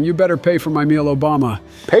starving. You better pay for my meal, Obama.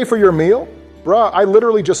 Pay for your meal? Bruh, I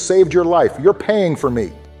literally just saved your life. You're paying for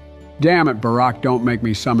me. Damn it, Barack, don't make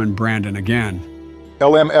me summon Brandon again.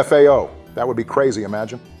 LMFAO. That would be crazy,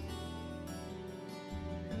 imagine.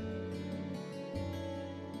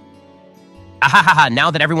 Ahahaha, now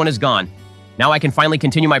that everyone is gone. Now I can finally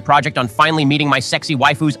continue my project on finally meeting my sexy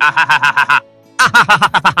waifus. Ahahaha.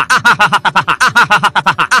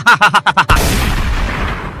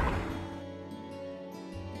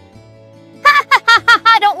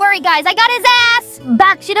 Don't worry, guys. I got his ass.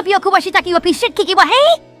 Back shit up yo kubashitaki wa pishit kiki wa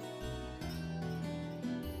hey.